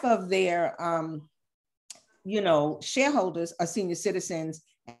 Half of their, you know, shareholders are senior citizens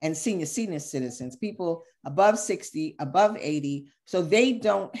and senior citizens, people above 60, above 80. So they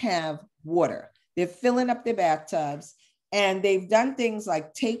don't have water. They're filling up their bathtubs, and they've done things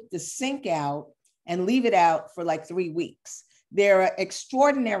like take the sink out and leave it out for like 3 weeks. There are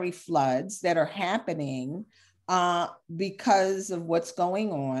extraordinary floods that are happening because of what's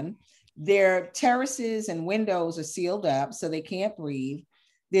going on. Their terraces and windows are sealed up, so they can't breathe.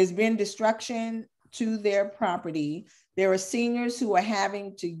 There's been destruction to their property. There are seniors who are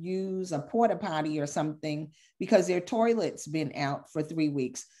having to use a porta potty or something because their toilet's been out for 3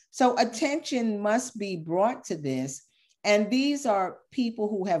 weeks. So attention must be brought to this. And these are people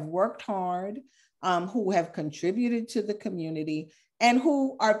who have worked hard, who have contributed to the community, and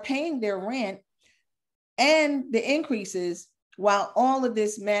who are paying their rent and the increases while all of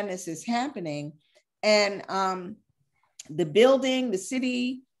this madness is happening. And the building, the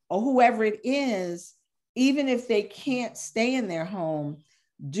city, or whoever it is, even if they can't stay in their home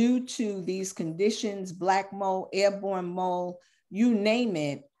due to these conditions, black mold, airborne mold, you name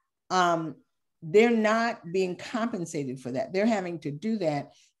it, they're not being compensated for that. They're having to do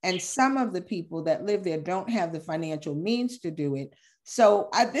that. And some of the people that live there don't have the financial means to do it. So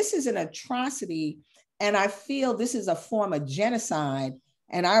this is an atrocity. And I feel this is a form of genocide.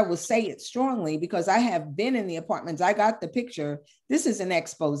 And I will say it strongly because I have been in the apartments. I got the picture. This is an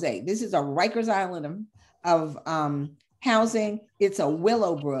expose. This is a Rikers Island of housing. It's a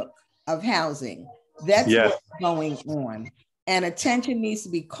Willowbrook of housing. That's what's going on. and attention needs to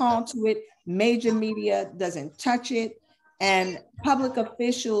be called to it. Major media doesn't touch it, and public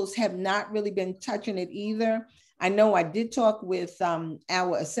officials have not really been touching it either. I know I did talk with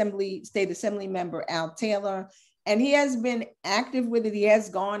our state assembly member, Al Taylor, and he has been active with it. He has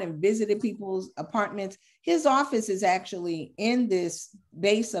gone and visited people's apartments. His office is actually in this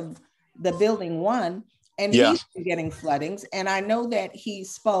base of the building 1, and he's been getting floodings. And I know that he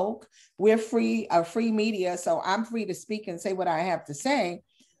spoke. We're free media, so I'm free to speak and say what I have to say.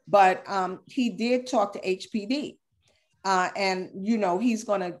 But he did talk to HPD. And, you know, he's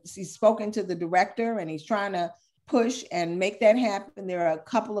spoken to the director, and he's trying to push and make that happen. There are a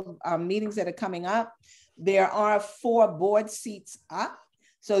couple of meetings that are coming up. There are 4 board seats up.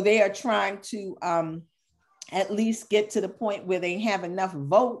 So they are trying to at least get to the point where they have enough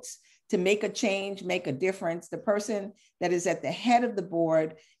votes to make a change, make a difference. The person that is at the head of the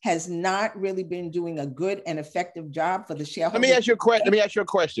board has not really been doing a good and effective job for the shareholders. Let me ask you a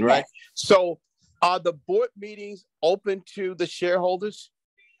question, right? Yes. So are the board meetings open to the shareholders?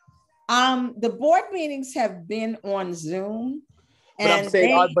 The board meetings have been on Zoom. But I'm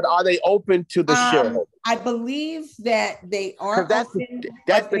saying, but are they open to the shareholders? I believe that they are open.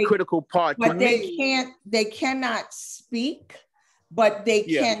 That's the critical part. But they cannot speak, but they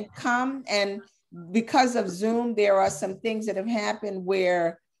can come. And because of Zoom, there are some things that have happened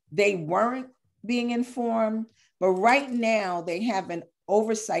where they weren't being informed. But right now they have an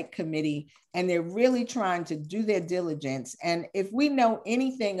oversight committee, and they're really trying to do their diligence. And if we know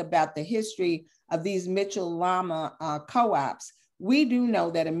anything about the history of these Mitchell-Lama co-ops, we do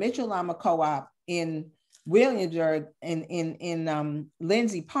know that a Mitchell-Lama co-op in Williamsburg, in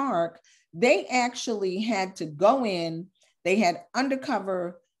Lindsay Park, they actually had to go in. They had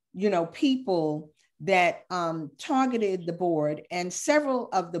undercover, people that targeted the board, and several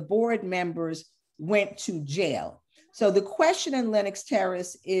of the board members went to jail. So the question in Lenox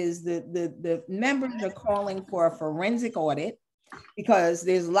Terrace is the members are calling for a forensic audit because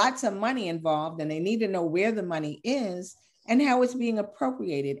there's lots of money involved, and they need to know where the money is and how it's being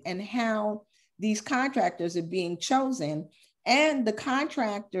appropriated and how these contractors are being chosen. And the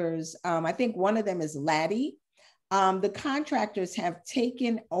contractors, I think one of them is Laddie. The contractors have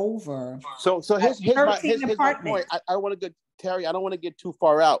taken over. So here's my point. I want to get, Terry, I don't want to get too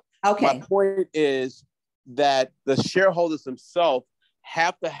far out. Okay. My point is that the shareholders themselves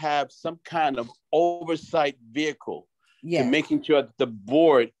have to have some kind of oversight vehicle to making sure that the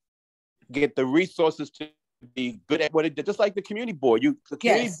board get the resources to be good at what it did. Just like the community board. The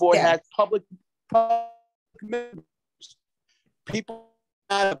community board has public members. People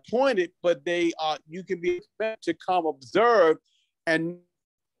not appointed, but they are. You can be expected to come observe and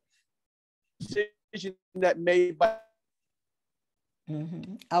decision that made by.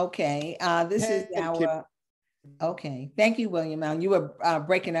 Mm-hmm. Okay, this is our. Okay, thank you, William Allen. You were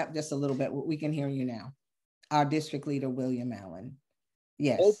breaking up just a little bit. We can hear you now. Our district leader, William Allen.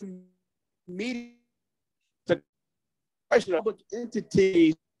 Yes. Open meeting. The question of public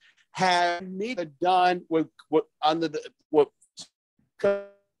entities have media done with under the what. To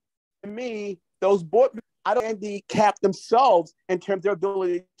me, those board I don't handicap themselves in terms of their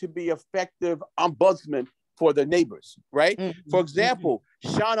ability to be effective ombudsman for the neighbors, right? Mm-hmm. For example,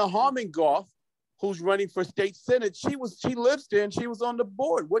 Shauna Harmongoff, who's running for state senate, she lives there and she was on the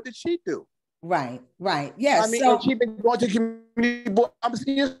board. What did she do? Right. Yes. I mean, and she's been going to community board. I'm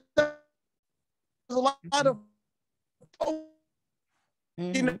seeing there's a lot of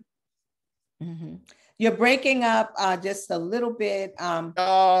You're breaking up just a little bit.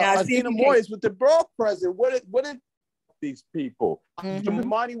 Athena Moyes with the borough president. What is these people?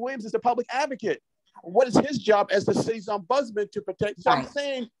 Monty Williams is the public advocate. What is his job as the city's ombudsman to protect? So I'm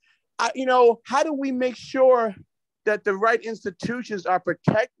saying, how do we make sure that the right institutions are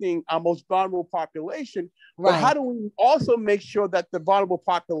protecting our most vulnerable population? But how do we also make sure that the vulnerable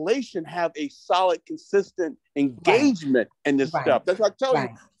population have a solid, consistent engagement in this stuff? That's what I tell you.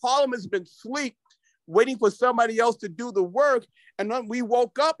 Harlem has been asleep, waiting for somebody else to do the work. And then we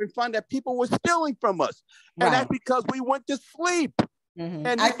woke up and found that people were stealing from us. And that's because we went to sleep. Mm-hmm.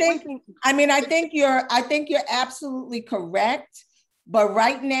 And I think you're absolutely correct. But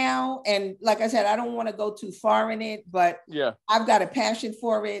right now, and like I said, I don't want to go too far in it, but I've got a passion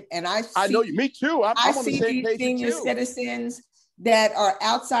for it. And I know you, me too. I see these senior citizens that are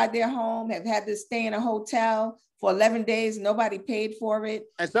outside their home, have had to stay in a hotel for 11 days. Nobody paid for it.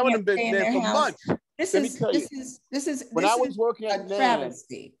 And some of them been there for months. This is when I was working at NAN,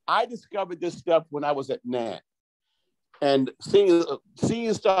 travesty. I discovered this stuff when I was at NAN. And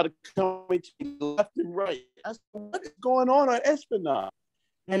seniors started coming to me left and right. I said, what is going on Esplanade?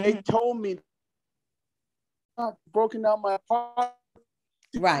 And they told me broken down my apartment.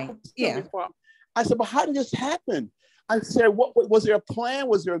 Right. Yeah. I said, but how did this happen? I said, what was there a plan?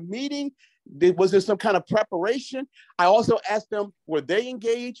 Was there a meeting? Was there some kind of preparation? I also asked them, were they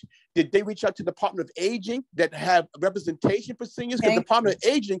engaged? Did they reach out to the Department of Aging that have representation for seniors? Because the Department of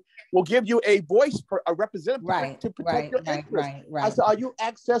Aging will give you a voice, a representative to protect your interests. Right. I said, are you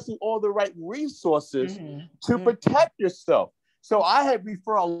accessing all the right resources to protect yourself? So I had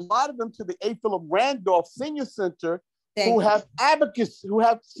referred a lot of them to the A. Philip Randolph Senior Center, who have advocates, who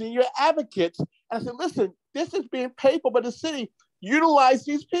have senior advocates. And I said, listen, this is being paid for by the city. Utilize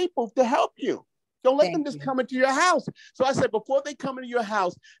these people to help you. Don't let them just come into your house. So I said, before they come into your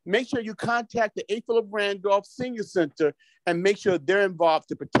house, make sure you contact the A. Philip Randolph Senior Center and make sure they're involved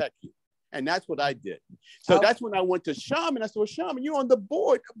to protect you. And that's what I did. So that's when I went to Shaman. I said, well, Shaman, you're on the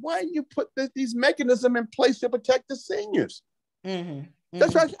board. Why didn't you put these mechanisms in place to protect the seniors?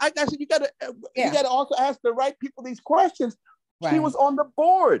 That's right. I said, you got to also ask the right people these questions. She was on the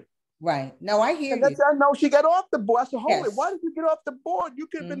board. Right. No, I hear you. I know she got off the board. I said, hold it. Why did you get off the board? You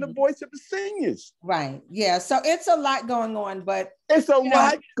could have been the voice of the seniors. Right. Yeah. So it's a lot going on, but it's a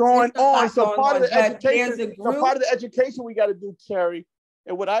lot going on. So part of the education, part of the education we got to do, Terri,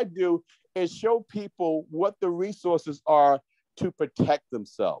 and what I do is show people what the resources are to protect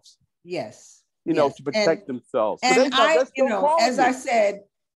themselves. Yes. You know, to protect themselves. And as I said,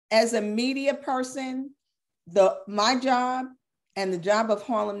 as a media person, my job and the job of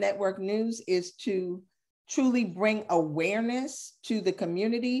Harlem Network News is to truly bring awareness to the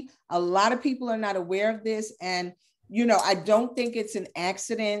community. A lot of people are not aware of this. And, I don't think it's an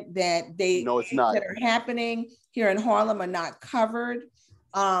accident that it's not. That are happening here in Harlem are not covered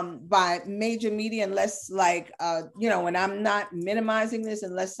by major media, unless and I'm not minimizing this,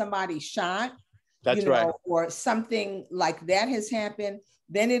 unless somebody's shot. That's right. Or something like that has happened,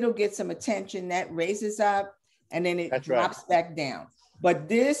 then it'll get some attention, that raises up, and then it drops back down. But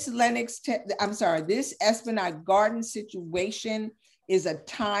this this Esplanade Garden situation is a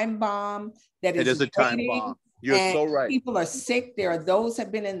time bomb. It is a time bomb. You're so right. People are sick. There are those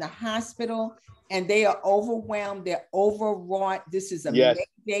have been in the hospital, and they are overwhelmed. They're overwrought. This is a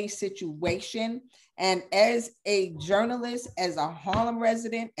Mayday situation. And as a journalist, as a Harlem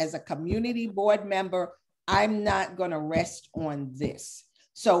resident, as a community board member, I'm not going to rest on this.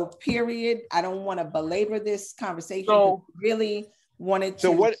 So, period. I don't want to belabor this conversation. So, really wanted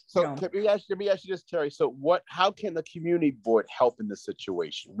to. Let me ask you this, Terri. So, how can the community board help in this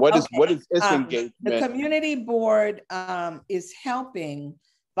situation? What is its engagement? The community board is helping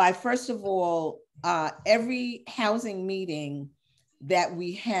by, first of all, every housing meeting that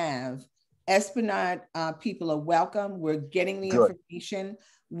we have, Esplanade people are welcome. We're getting the information.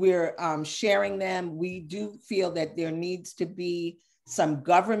 We're sharing them. We do feel that there needs to be some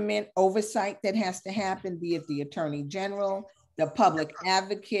government oversight that has to happen, be it the Attorney General, the public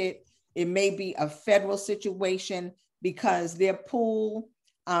advocate. It may be a federal situation because their pool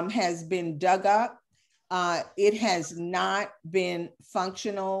has been dug up. It has not been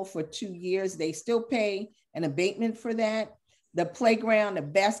functional for 2 years. They still pay an abatement for that. The playground, the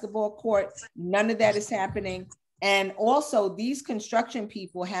basketball court, none of that is happening. And also these construction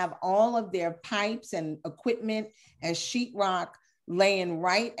people have all of their pipes and equipment and sheetrock laying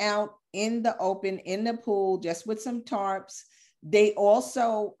right out in the open, in the pool, just with some tarps. They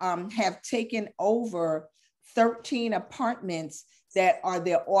also have taken over 13 apartments that are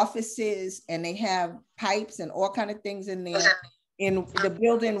their offices, and they have pipes and all kinds of things in there. In the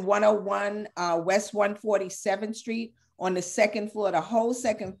building 101 West 147th Street on the second floor, the whole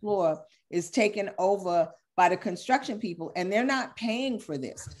second floor is taken over by the construction people, and they're not paying for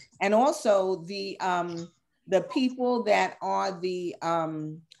this. And also the people that are the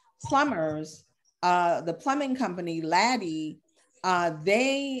plumbers, the plumbing company, Laddie,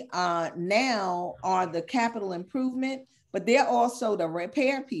 they now are the capital improvement, but they're also the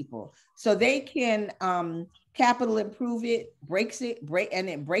repair people. So they can capital improve it, break it,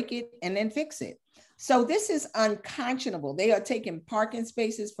 and then fix it. So this is unconscionable. They are taking parking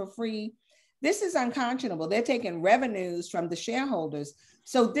spaces for free. This is unconscionable. They're taking revenues from the shareholders.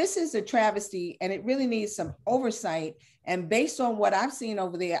 So this is a travesty, and it really needs some oversight. And based on what I've seen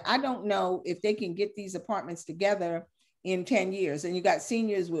over there, I don't know if they can get these apartments together in 10 years. And you got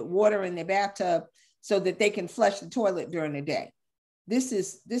seniors with water in their bathtub so that they can flush the toilet during the day. This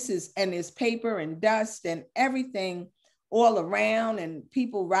is, and there's paper and dust and everything all around, and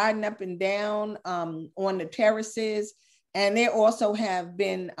people riding up and down on the terraces. And there also have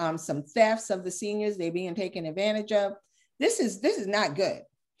been some thefts of the seniors. They're being taken advantage of. This is not good.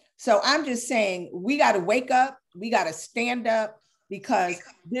 So I'm just saying, we got to wake up. We got to stand up, because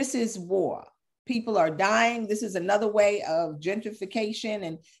this is war. People are dying. This is another way of gentrification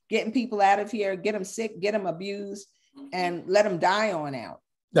and getting people out of here, get them sick, get them abused, and let them die on out.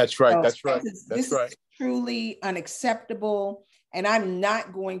 That's right. So That's right. This is truly unacceptable. And I'm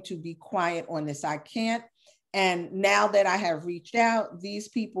not going to be quiet on this. I can't. And now that I have reached out, these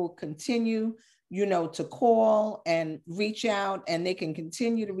people continue, to call and reach out, and they can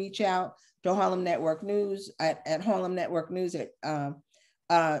continue to reach out to Harlem Network News at Harlem Network News at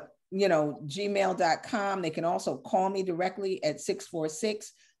gmail.com. They can also call me directly at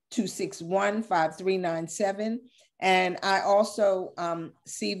 646-261-5397. And I also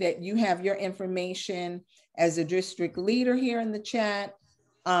see that you have your information as a district leader here in the chat.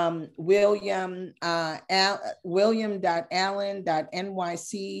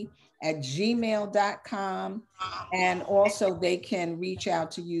 william.allen.nyc@gmail.com. And also they can reach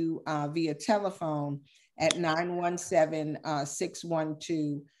out to you via telephone at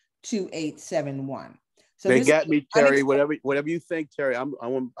 917-612-2871. So they got me, Terry. Whatever you think, Terry. I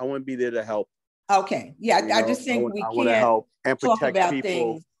want to be there to help. Okay. Yeah, I just think we can't help and talk about people.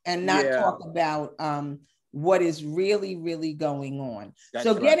 things and not talk about what is really, really going on.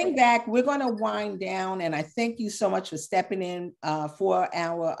 So getting back, we're going to wind down, and I thank you so much for stepping in for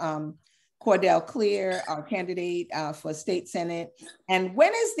our Cordell Cleare, our candidate for state senate. And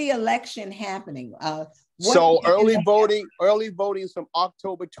when is the election happening? So early voting is from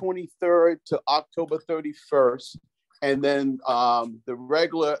October 23rd to October 31st. And then the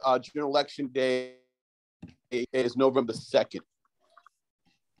regular general election day is November 2nd.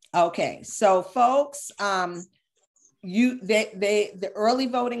 Okay, so folks, the early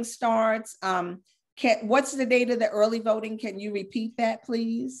voting starts. What's the date of the early voting? Can you repeat that,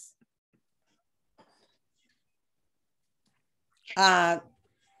 please?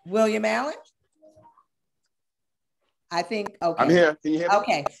 William Allen? I think, okay. I'm here. Can you hear me?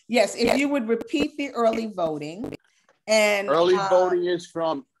 Okay, yes, if you would repeat the early voting. And early voting is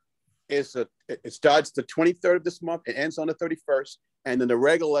it starts the 23rd of this month, it ends on the 31st, and then the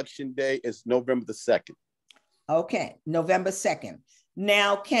regular election day is November the 2nd. Okay, November 2nd.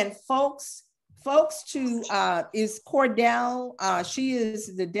 Now, can folks is Cordell, she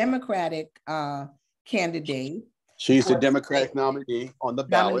is the Democratic candidate. She's the Democratic nominee on the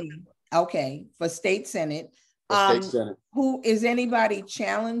ballot. Okay, for state senate. State senate. Who is anybody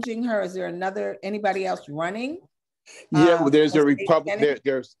challenging her? Is there anybody else running? Yeah, there's a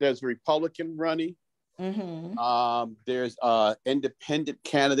there's a Republican running. Mm-hmm. There's independent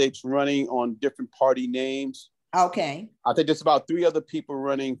candidates running on different party names. Okay. I think there's about 3 other people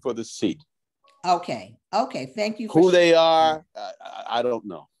running for the seat. Okay. Thank you. Who they are, I don't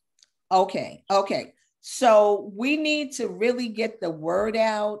know. Okay. So we need to really get the word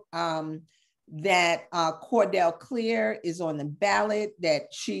out that Cordell Cleare is on the ballot,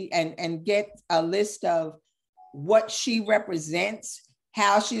 that she and get a list of what she represents,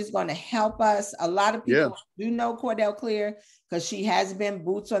 how she's going to help us. A lot of people do know Cordell Cleare because she has been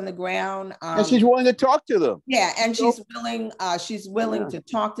boots on the ground. And she's willing to talk to them. Yeah, and she's willing to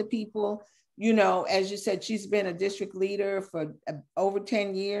talk to people. As you said, she's been a district leader for over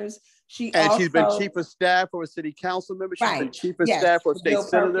 10 years. She's been chief of staff for a city council member. She's been chief of staff for a state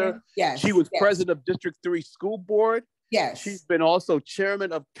senator. Yes. She was president of District 3 School Board. Yes. She's been also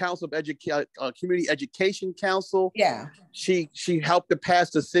chairman of Council of Community Education Council. Yeah. She helped to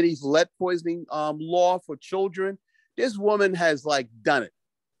pass the city's lead poisoning law for children. This woman has done it.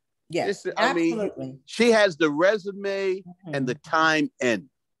 Yes, absolutely. She has the resume and the time in.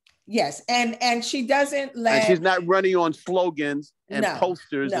 Yes, and she doesn't let. And she's not running on slogans and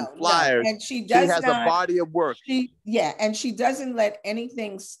posters and flyers. And she has a body of work. And she doesn't let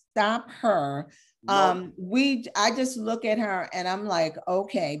anything stop her. No. I just look at her and I'm like,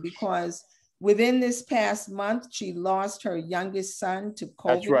 okay, because within this past month she lost her youngest son to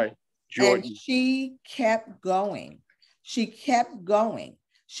COVID. That's right, Jordan. And she kept going. She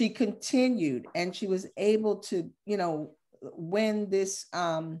continued, and she was able to, win this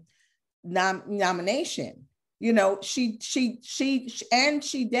nomination. She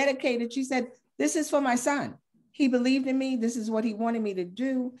dedicated. She said, "This is for my son. He believed in me. This is what he wanted me to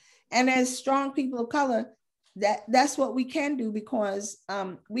do." And as strong people of color, that's what we can do, because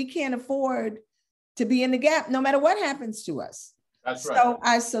we can't afford to be in the gap no matter what happens to us. That's right. So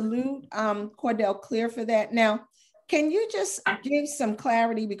I salute Cordell Cleare for that. Now, can you just give some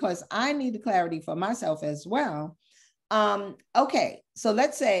clarity, because I need the clarity for myself as well. Okay, so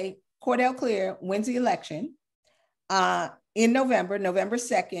let's say Cordell Cleare wins the election in November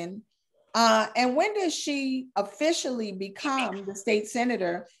 2nd. And when does she officially become the state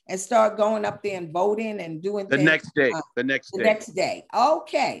senator and start going up there and voting and doing things? The next day. The next day.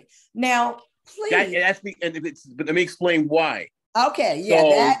 Okay. Now, Please. But let me explain why. Okay, yeah, So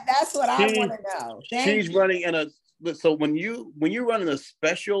that's what I want to know. She's running in a, so when you're running a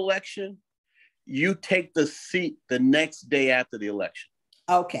special election, you take the seat the next day after the election.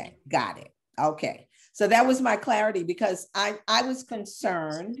 Okay, got it. Okay. So that was my clarity, because I was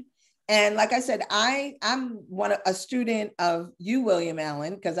concerned. And like I said, I'm a student of you, William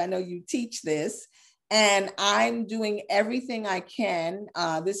Allen, because I know you teach this, and I'm doing everything I can.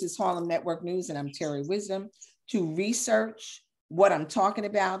 This is Harlem Network News, and I'm Terri Wisdom, to research what I'm talking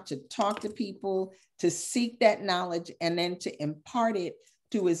about, to talk to people, to seek that knowledge, and then to impart it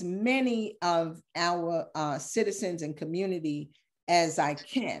to as many of our citizens and community as I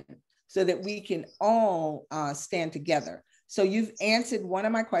can, so that we can all stand together. So you've answered one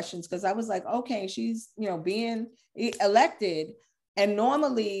of my questions, because I was like, okay, she's being elected, and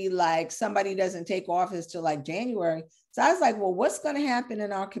normally like somebody doesn't take office till like January. So I was like, well, what's going to happen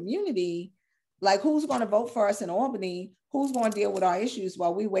in our community? Like, who's going to vote for us in Albany? Who's going to deal with our issues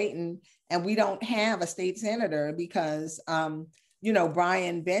while we're waiting and we don't have a state senator? Because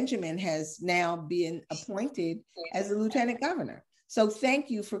Brian Benjamin has now been appointed as a lieutenant governor. So thank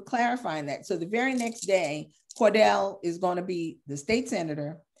you for clarifying that. So the very next day, Cordell is going to be the state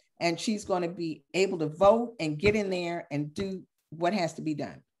senator, and she's going to be able to vote and get in there and do what has to be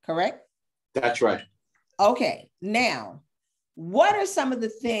done, correct? That's right. Okay, now, what are some of the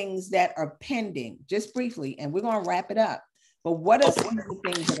things that are pending, just briefly, and we're going to wrap it up, but what are some of the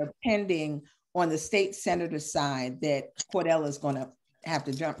things that are pending on the state senator side that Cordell is going to have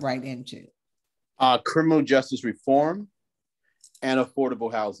to jump right into? Criminal justice reform and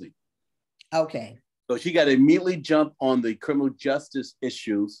affordable housing. Okay. So she got to immediately jump on the criminal justice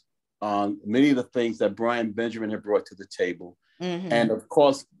issues, many of the things that Brian Benjamin had brought to the table. Mm-hmm. And of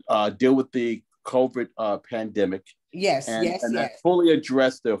course, deal with the COVID pandemic. Yes, and fully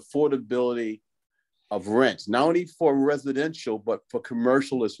address the affordability of rents, not only for residential, but for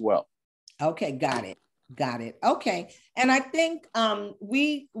commercial as well. Okay, got it. Okay. And I think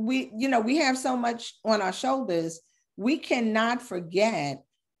we have so much on our shoulders. We cannot forget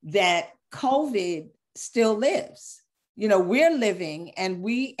that COVID still lives. We're living, and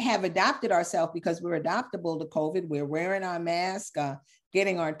we have adapted ourselves because we're adaptable to COVID. We're wearing our mask,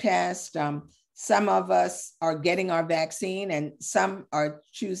 getting our test. Some of us are getting our vaccine, and some are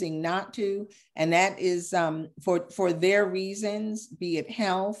choosing not to. And that is for their reasons, be it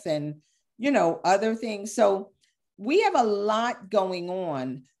health and, other things. So we have a lot going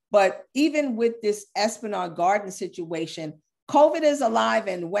on. But even with this Esplanade Garden situation, COVID is alive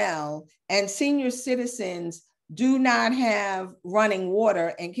and well, and senior citizens do not have running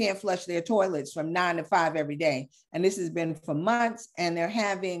water and can't flush their toilets from 9 to 5 every day. And this has been for months, and they're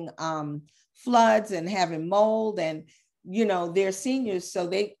having floods and having mold, and they're seniors, so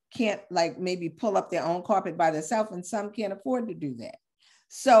they can't maybe pull up their own carpet by themselves, and some can't afford to do that.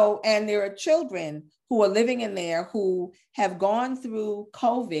 So, and there are children who are living in there who have gone through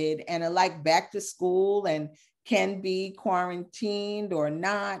COVID and are back to school and can be quarantined or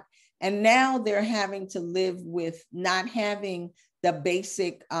not. And now they're having to live with not having the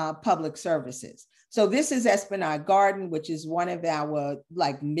basic public services. So this is Esplanade Garden, which is one of our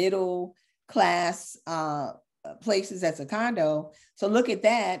middle class places that's a condo. So look at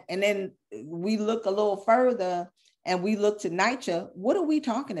that. And then we look a little further and we look to NYCHA. What are we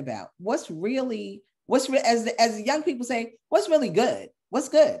talking about? As the young people say, what's really good? What's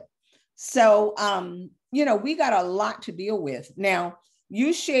good? So, we got a lot to deal with. Now,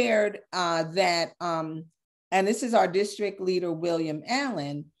 you shared that, and this is our district leader, William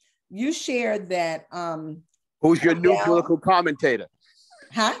Allen. You shared that. Who's your new political commentator?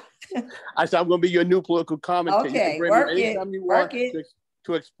 Huh? I said, I'm going to be your new political commentator. Okay, you can bring me anytime you want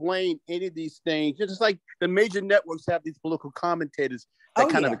to explain any of these things. Just like the major networks have these political commentators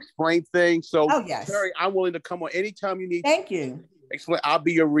that of explain things. So, Terri, I'm willing to come on anytime you need. Thank you. Explain. I'll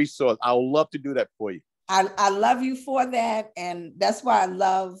be your resource. I would love to do that for you. I love you for that. And that's why I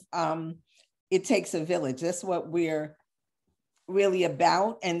love It Takes a Village. That's what we're really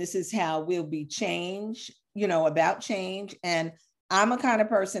about. And this is how we'll be change, about change. And I'm a kind of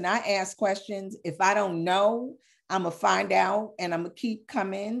person, I ask questions. If I don't know, I'm going to find out, and I'm going to keep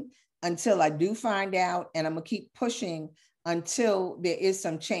coming until I do find out. And I'm going to keep pushing until there is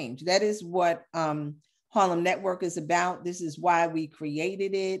some change. That is what Harlem Network is about. This is why we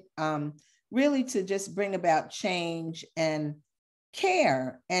created it. Really to just bring about change and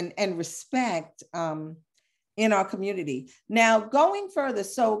care and respect in our community. Now, going further,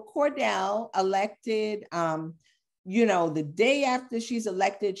 so Cordell elected, the day after she's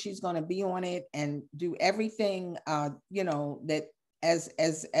elected, she's going to be on it and do everything, that as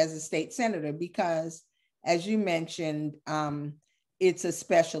a state senator, because as you mentioned, it's a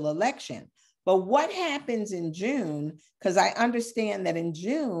special election. But what happens in June? Because I understand that in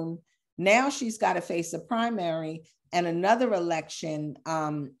June, now she's got to face a primary and another election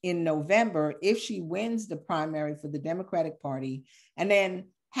in November if she wins the primary for the Democratic Party. And then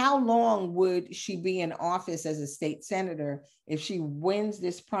how long would she be in office as a state senator if she wins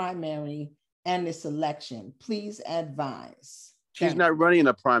this primary and this election? Please advise. She's not running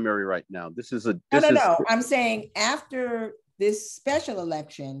a primary right now. No. I'm saying after this special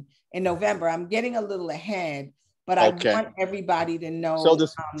election in November, I'm getting a little ahead, but I want everybody to know. So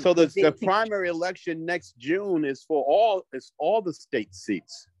the primary election next June is for all the state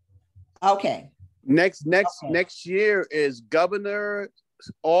seats. Okay. Next year is governor,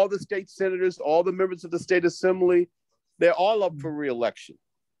 all the state senators, all the members of the state assembly. They're all up for re-election.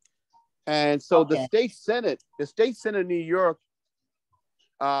 And so the state senate in New York,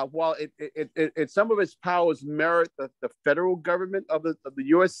 while it some of its powers merit the federal government of the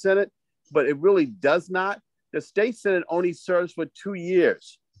U.S. Senate, but it really does not. The state senate only serves for 2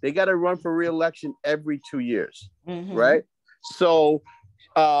 years. They got to run for re-election every 2 years, right? So,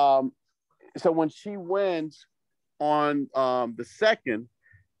 when she wins on the 2nd,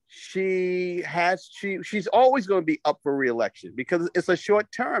 she's always going to be up for re-election because it's a short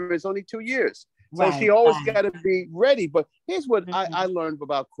term. It's only 2 years. So she always got to be ready. But here's what I learned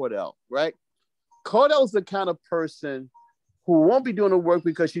about Cordell, right? Cordell's the kind of person who won't be doing the work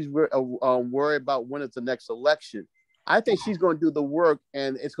because she's worried about when it's the next election. I think she's going to do the work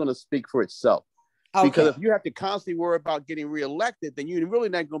and it's going to speak for itself. Okay. Because if you have to constantly worry about getting reelected, then you're really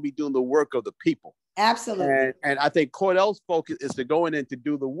not going to be doing the work of the people. Absolutely. And I think Cordell's focus is to go in and to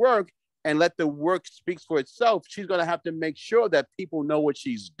do the work and let the work speak for itself. She's going to have to make sure that people know what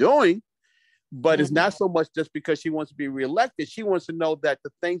she's doing. But it's not so much just because she wants to be reelected. She wants to know that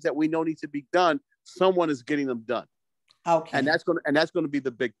the things that we know need to be done, someone is getting them done. Okay. And that's going to be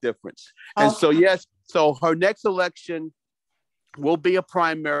the big difference. Okay. And so her next election will be a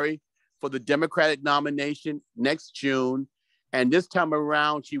primary for the Democratic nomination next June. And this time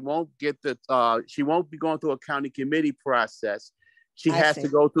around, she won't be going through a county committee process. She has to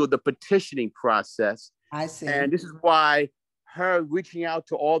go through the petitioning process. I see. And this is why her reaching out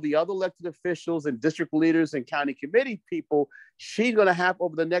to all the other elected officials and district leaders and county committee people, she's going to have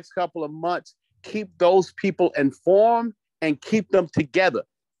over the next couple of months, keep those people informed and keep them together,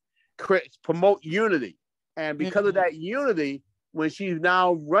 promote unity. And because of that unity, when she's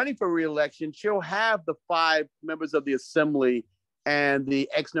now running for re-election, she'll have the 5 members of the assembly and the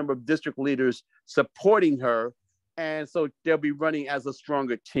X number of district leaders supporting her. And so they'll be running as a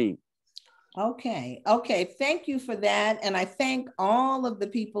stronger team. Okay. Thank you for that. And I thank all of the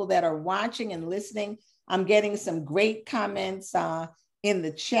people that are watching and listening. I'm getting some great comments in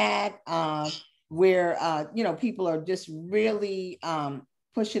the chat where, people are just really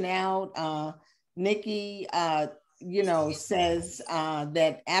pushing out. Nikki, says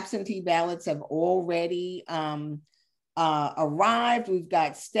that absentee ballots have already arrived. We've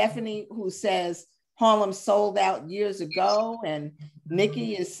got Stephanie who says Harlem sold out years ago. And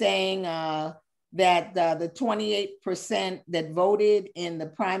Nikki is saying that the 28% that voted in the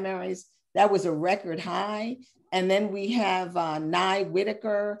primaries, that was a record high. And then we have Nye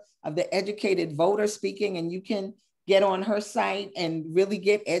Whitaker of the Educated Voter speaking, and you can get on her site and really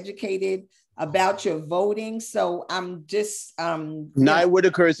get educated about your voting. So I'm just Nye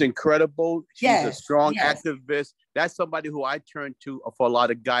Whitaker is incredible. She's a strong activist. That's somebody who I turn to for a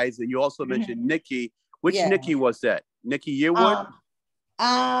lot of guys. And you also mentioned Nikki. Which Nikki was that? Nikki Yearwood?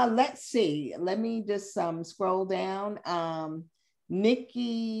 Let's see. Let me just scroll down.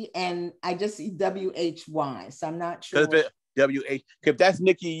 Nikki, and I just see WHY, so I'm not sure. If that's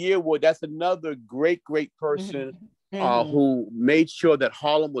Nikki Yearwood, that's another great person who made sure that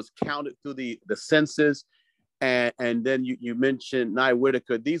Harlem was counted through the census. And then you mentioned Nye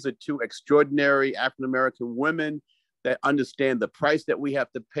Whitaker. These are 2 extraordinary African-American women that understand the price that we have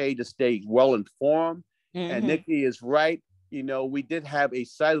to pay to stay well-informed. And Nikki is right. We did have a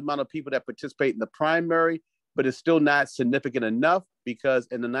sizable amount of people that participate in the primary, but it's still not significant enough because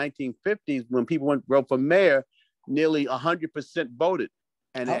in the 1950s, when people wrote for mayor, nearly 100% voted.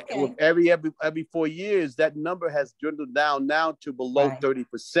 And with every 4 years, that number has dwindled down now to below 30%.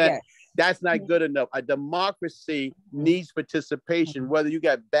 Yes. That's not good enough. A democracy needs participation. Whether you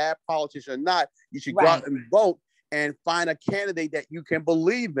got bad politics or not, you should go out and vote and find a candidate that you can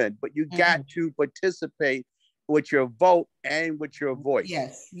believe in. But you got to participate with your vote and with your voice.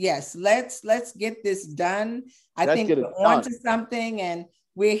 Yes. Let's get this done. I think we're on to something, and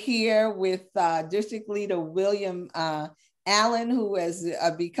we're here with District Leader William Alan, who has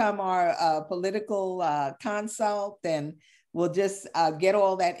become our political consult, and will just get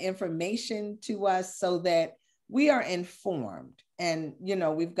all that information to us so that we are informed. And, you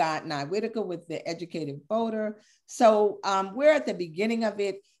know, we've got Nye Whitaker with the Educated Voter. So we're at the beginning of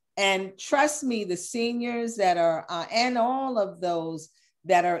it. And trust me, the seniors that are, and all of those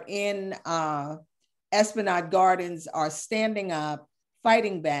that are in Esplanade Gardens are standing up,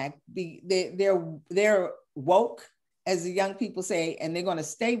 fighting back. They're woke, as the young people say, and they're going to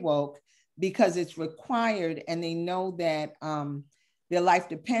stay woke because it's required, and they know that their life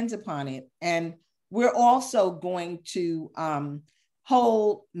depends upon it. And we're also going to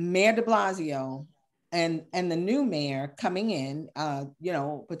hold Mayor de Blasio and the new mayor coming in, you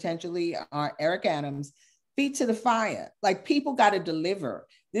know, potentially Eric Adams, feet to the fire. Like, people got to deliver.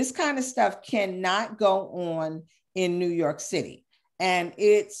 This kind of stuff cannot go on in New York City. And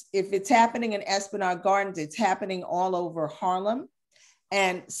if it's happening in Esplanade Gardens, it's happening all over Harlem.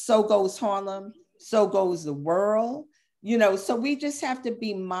 And so goes Harlem, so goes the world, you know, so we just have to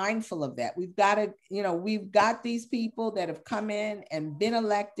be mindful of that. We've got to, you know, we've got these people that have come in and been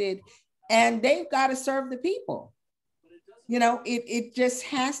elected, and they've got to serve the people. You know, it just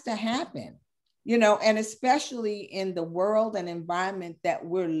has to happen, you know, and especially in the world and environment that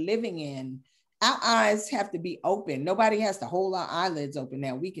we're living in, our eyes have to be open. Nobody has to hold our eyelids open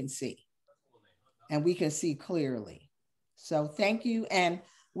now. We can see, and we can see clearly. So thank you. And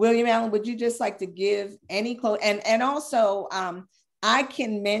William Allen, would you just like to give any close? And also, I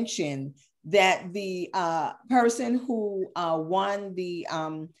can mention that the person who won the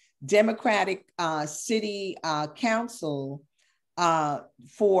Democratic City Council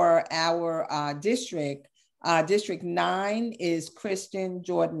for our district, District 9 is Kristen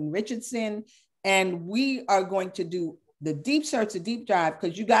Jordan Richardson. And we are going to do the deep search, the deep dive,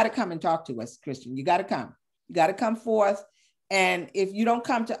 because you got to come and talk to us, Kristen. You got to come. You got to come forth. And if you don't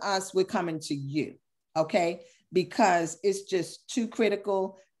come to us, we're coming to you, okay? Because it's just too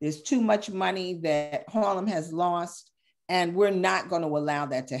critical. There's too much money that Harlem has lost, and we're not going to allow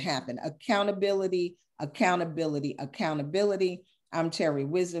that to happen. Accountability, accountability, accountability. I'm Terri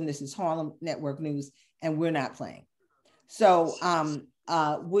Wisdom. This is Harlem Network News, and we're not playing. So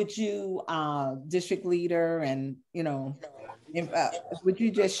would you, district leader, and, you know, would you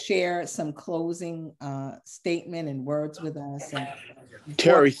just share some closing statement and words with us? And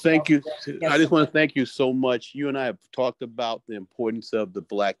Terri, thank you. Yes, I just want to thank you so much. You and I have talked about the importance of the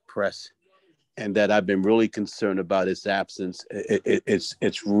Black press, and that I've been really concerned about its absence.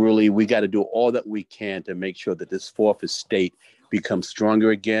 It's really, we got to do all that we can to make sure that this fourth estate becomes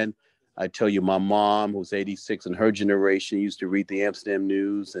stronger again. I tell you, my mom, who's 86, and her generation used to read the Amsterdam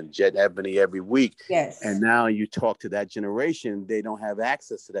News and Jet Ebony every week. Yes. And now you talk to that generation, they don't have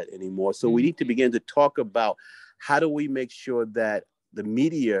access to that anymore. So we need to begin to talk about how do we make sure that the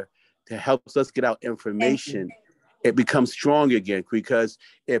media to helps us get out information, it becomes strong again. Because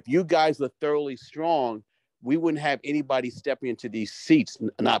if you guys are thoroughly strong, we wouldn't have anybody stepping into these seats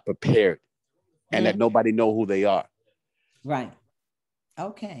not prepared, and that nobody know who they are. Right.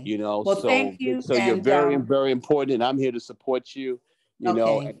 Okay. You know, well, so thank you. So you're very, very important, and I'm here to support you. You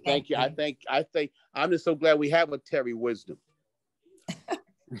know, and thank you. I think I'm just so glad we have a Terri Wisdom.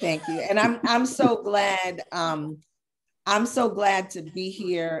 Thank you. And I'm so glad. I'm so glad to be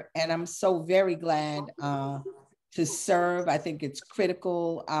here, and I'm so very glad to serve. I think it's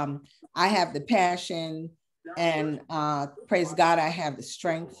critical. I have the passion, and praise God, I have the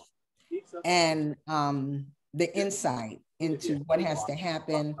strength and the insight into what has to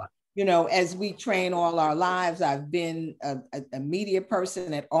happen. You know, as we train all our lives, I've been a media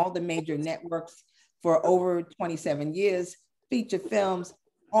person at all the major networks for over 27 years, feature films,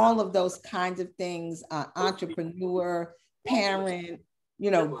 all of those kinds of things, entrepreneur, parent,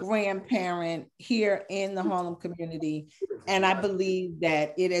 you know, grandparent here in the Harlem community. And I believe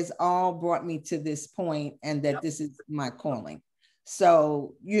that it has all brought me to this point, and that this is my calling.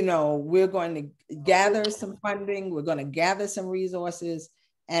 So, you know, we're going to gather some funding, we're going to gather some resources,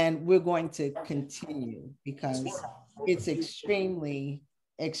 and we're going to continue, because it's extremely,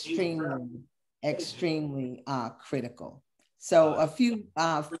 extremely, extremely critical. So a few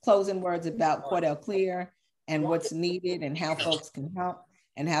closing words about Cordell Cleare and what's needed and how folks can help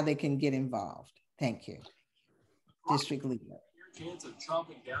and how they can get involved. Thank you. District Leader.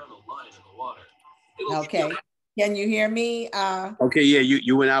 Okay. Can you hear me? Okay, yeah,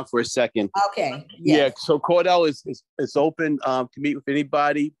 you went out for a second. Okay. Yes. Yeah, so Cordell is open to meet with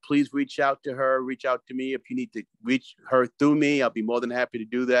anybody. Please reach out to her, reach out to me. If you need to reach her through me, I'll be more than happy to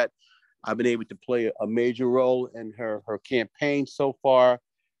do that. I've been able to play a major role in her campaign so far.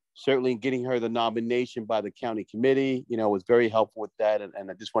 certainly getting her the nomination by the county committee, was very helpful with that. And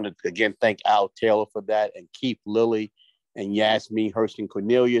I just want to, again, thank Al Taylor for that, and Keith Lilly and Yasmin Hurston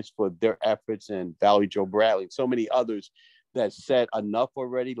Cornelius for their efforts, and Valerie Joe Bradley, and so many others that said enough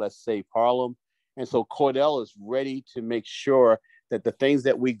already. Let's save Harlem. And so Cordell is ready to make sure that the things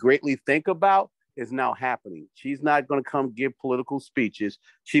that we greatly think about is now happening. She's not going to come give political speeches.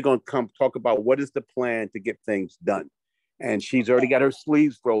 She's going to come talk about what is the plan to get things done. And she's already got her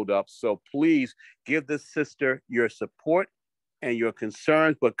sleeves rolled up. So please give this sister your support and your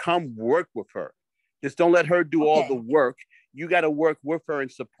concerns, but come work with her. Just don't let her do all the work. You got to work with her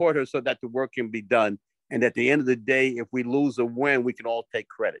and support her so that the work can be done. And at the end of the day, if we lose or win, we can all take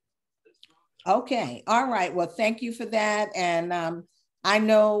credit. Okay. All right. Well, thank you for that. And I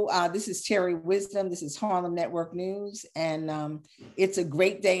know this is Terri Wisdom. This is Harlem Network News. And it's a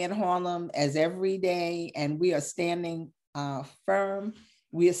great day in Harlem, as every day. And we are standing firm.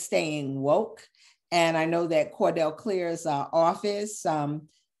 We are staying woke. And I know that Cordell Cleare's office,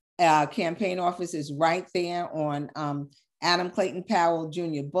 campaign office, is right there on Adam Clayton Powell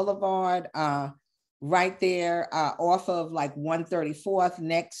Jr. Boulevard, right there off of like 134th,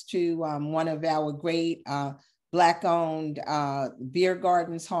 next to one of our great Black-owned beer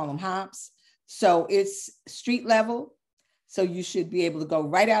gardens, Harlem Hops. So it's street level. So you should be able to go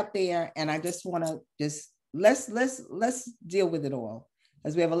right out there. And I just want to let's deal with it all,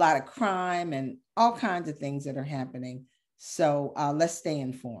 because we have a lot of crime and all kinds of things that are happening. So let's stay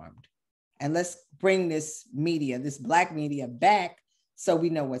informed, and let's bring this media, this Black media, back so we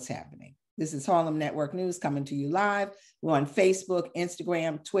know what's happening. This is Harlem Network News coming to you live. We're on Facebook,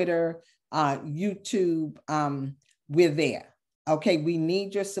 Instagram, Twitter, YouTube. We're there. Okay, we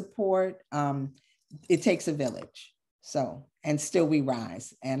need your support. It takes a village. So, and still we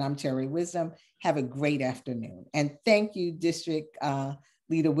rise. And I'm Terri Wisdom. Have a great afternoon. And thank you, District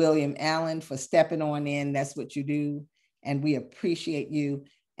Leader William Allen, for stepping on in. That's what you do. And we appreciate you.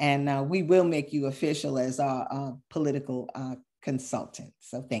 And we will make you official as our political consultant.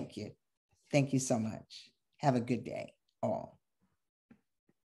 So thank you. Thank you so much. Have a good day, all.